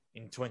League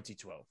in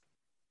 2012.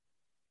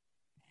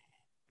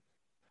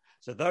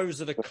 So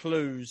those are the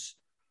clues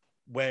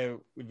with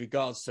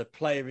regards to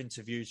player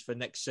interviews for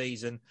next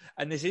season.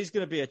 And this is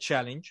going to be a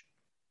challenge.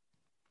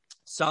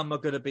 Some are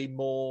going to be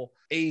more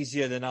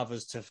easier than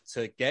others to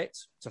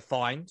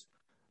find.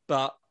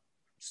 But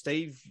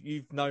Steve,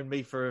 you've known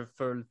me for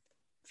a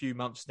few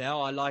months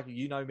now. I like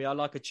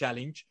a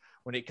challenge.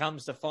 When it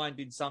comes to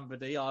finding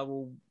somebody, I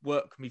will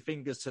work my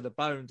fingers to the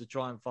bone to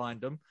try and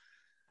find them.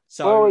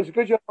 So, well, it's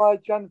good you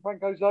had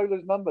Gianfranco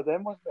Zola's number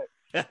then, wasn't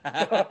it?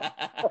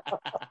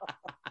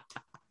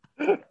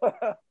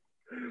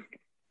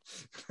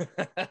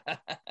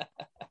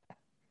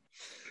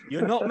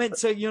 You're not meant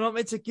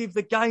to give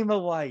the game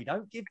away.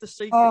 Don't give the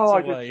secrets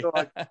away.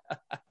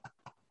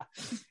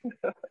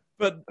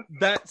 But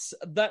that's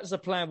a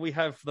plan we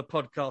have for the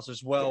podcast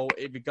as well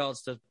in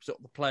regards to sort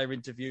of the player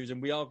interviews,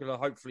 and we are going to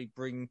hopefully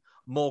bring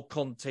more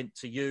content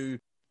to you.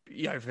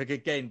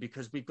 Again,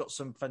 because we've got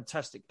some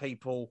fantastic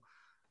people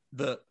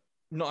that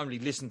not only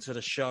listen to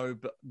the show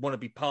but want to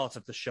be part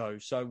of the show.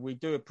 So we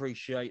do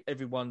appreciate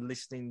everyone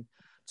listening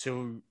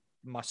to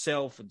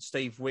myself and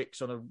Steve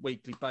Wicks on a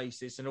weekly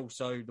basis, and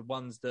also the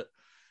ones that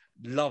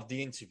love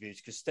the interviews.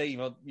 Because Steve,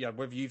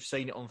 whether you've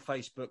seen it on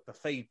Facebook, the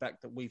feedback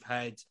that we've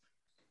had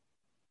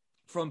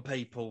from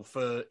people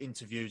for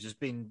interviews has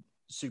been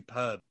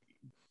superb.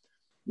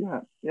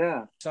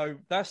 Yeah. So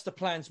that's the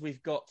plans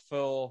we've got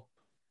for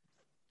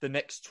the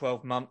next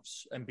 12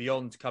 months and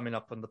beyond coming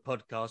up on the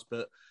podcast.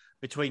 But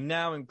between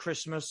now and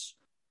Christmas,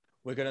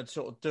 we're going to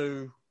sort of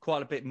do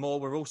quite a bit more.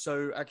 We're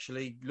also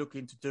actually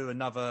looking to do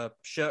another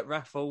shirt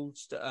raffle.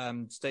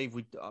 Steve,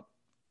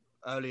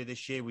 earlier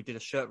this year, we did a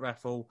shirt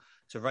raffle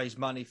to raise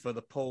money for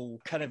the Paul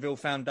Canaville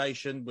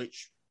Foundation,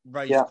 which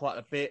raised quite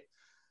a bit.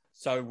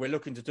 So we're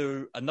looking to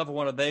do another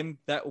one of them.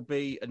 That will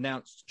be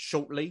announced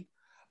shortly.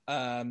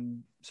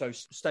 So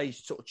stay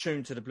sort of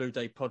tuned to the Blue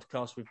Day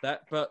podcast with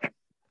that. But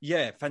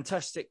yeah,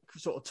 fantastic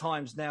sort of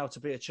times now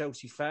to be a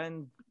Chelsea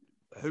fan.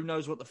 Who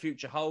knows what the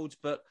future holds,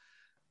 but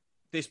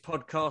this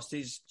podcast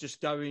is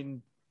just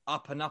going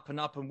up and up and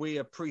up, and we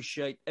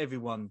appreciate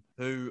everyone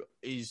who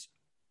is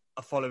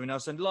following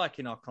us and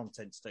liking our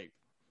content, Steve.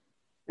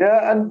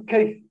 Yeah, and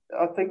Keith,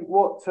 I think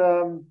what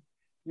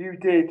you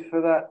did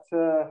for that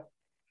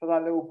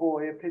little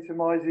boy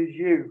epitomises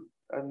you,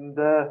 and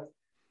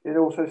it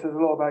also says a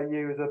lot about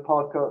you as a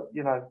podcast.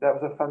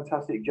 That was a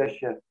fantastic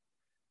gesture,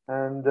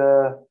 and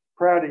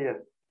proud of you.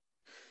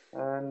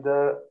 And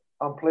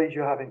I'm pleased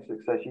you're having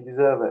success. You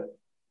deserve it.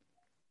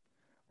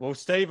 Well,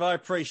 Steve, I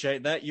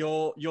appreciate that.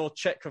 Your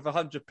cheque of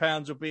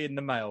 £100 will be in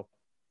the mail.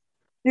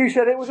 You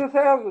said it was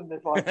 1,000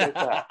 if I said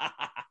that.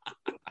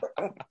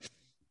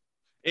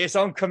 It's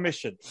on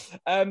commission.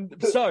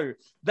 So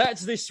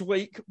that's this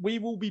week. We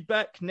will be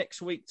back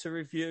next week to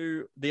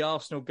review the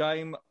Arsenal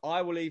game.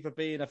 I will either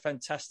be in a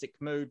fantastic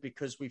mood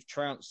because we've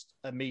trounced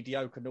a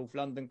mediocre North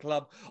London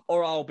club,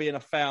 or I'll be in a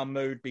foul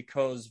mood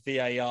because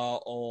VAR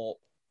or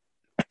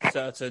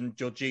certain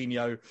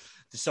Jorginho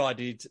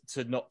decided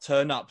to not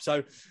turn up.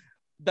 So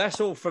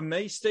that's all from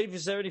me. Steve,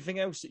 is there anything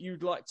else that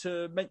you'd like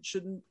to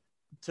mention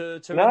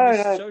to No,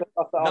 show?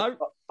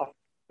 I've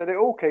said it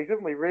all, Keith,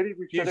 haven't we? Really,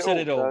 we've said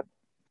it all. So.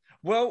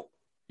 Well,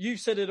 you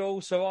said it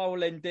all, so I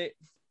will end it.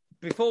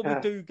 Before we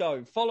do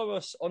go, follow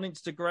us on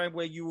Instagram,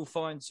 where you will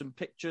find some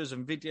pictures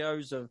and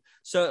videos of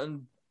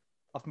certain.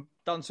 I've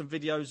done some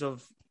videos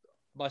of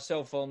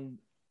myself on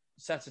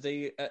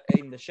Saturday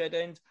in the Shed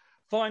End.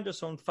 Find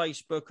us on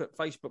Facebook at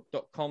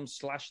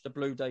facebook.com/The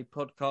Blue Day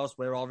Podcast,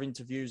 where our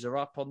interviews are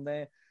up on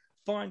there.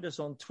 Find us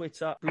on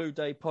Twitter, Blue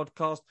Day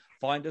Podcast.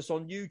 Find us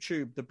on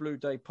YouTube, The Blue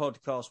Day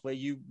Podcast,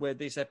 where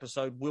this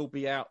episode will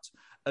be out,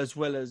 as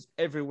well as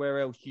everywhere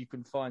else you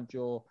can find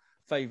your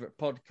favourite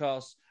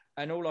podcasts.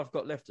 And all I've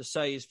got left to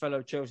say is,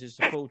 fellow Chelsea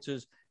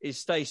supporters, is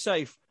stay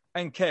safe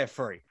and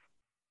carefree.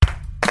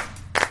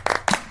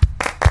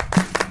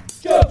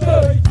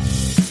 Chelsea!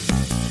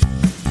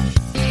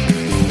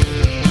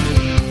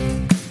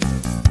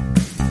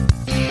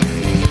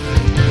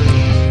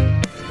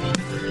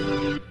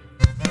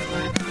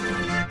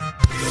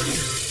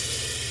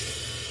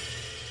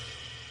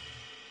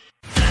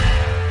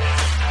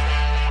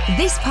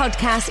 This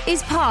podcast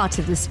is part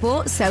of the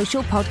Sports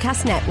Social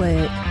Podcast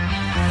Network.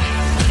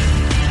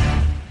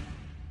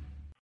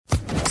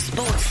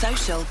 Sports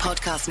Social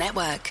Podcast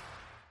Network.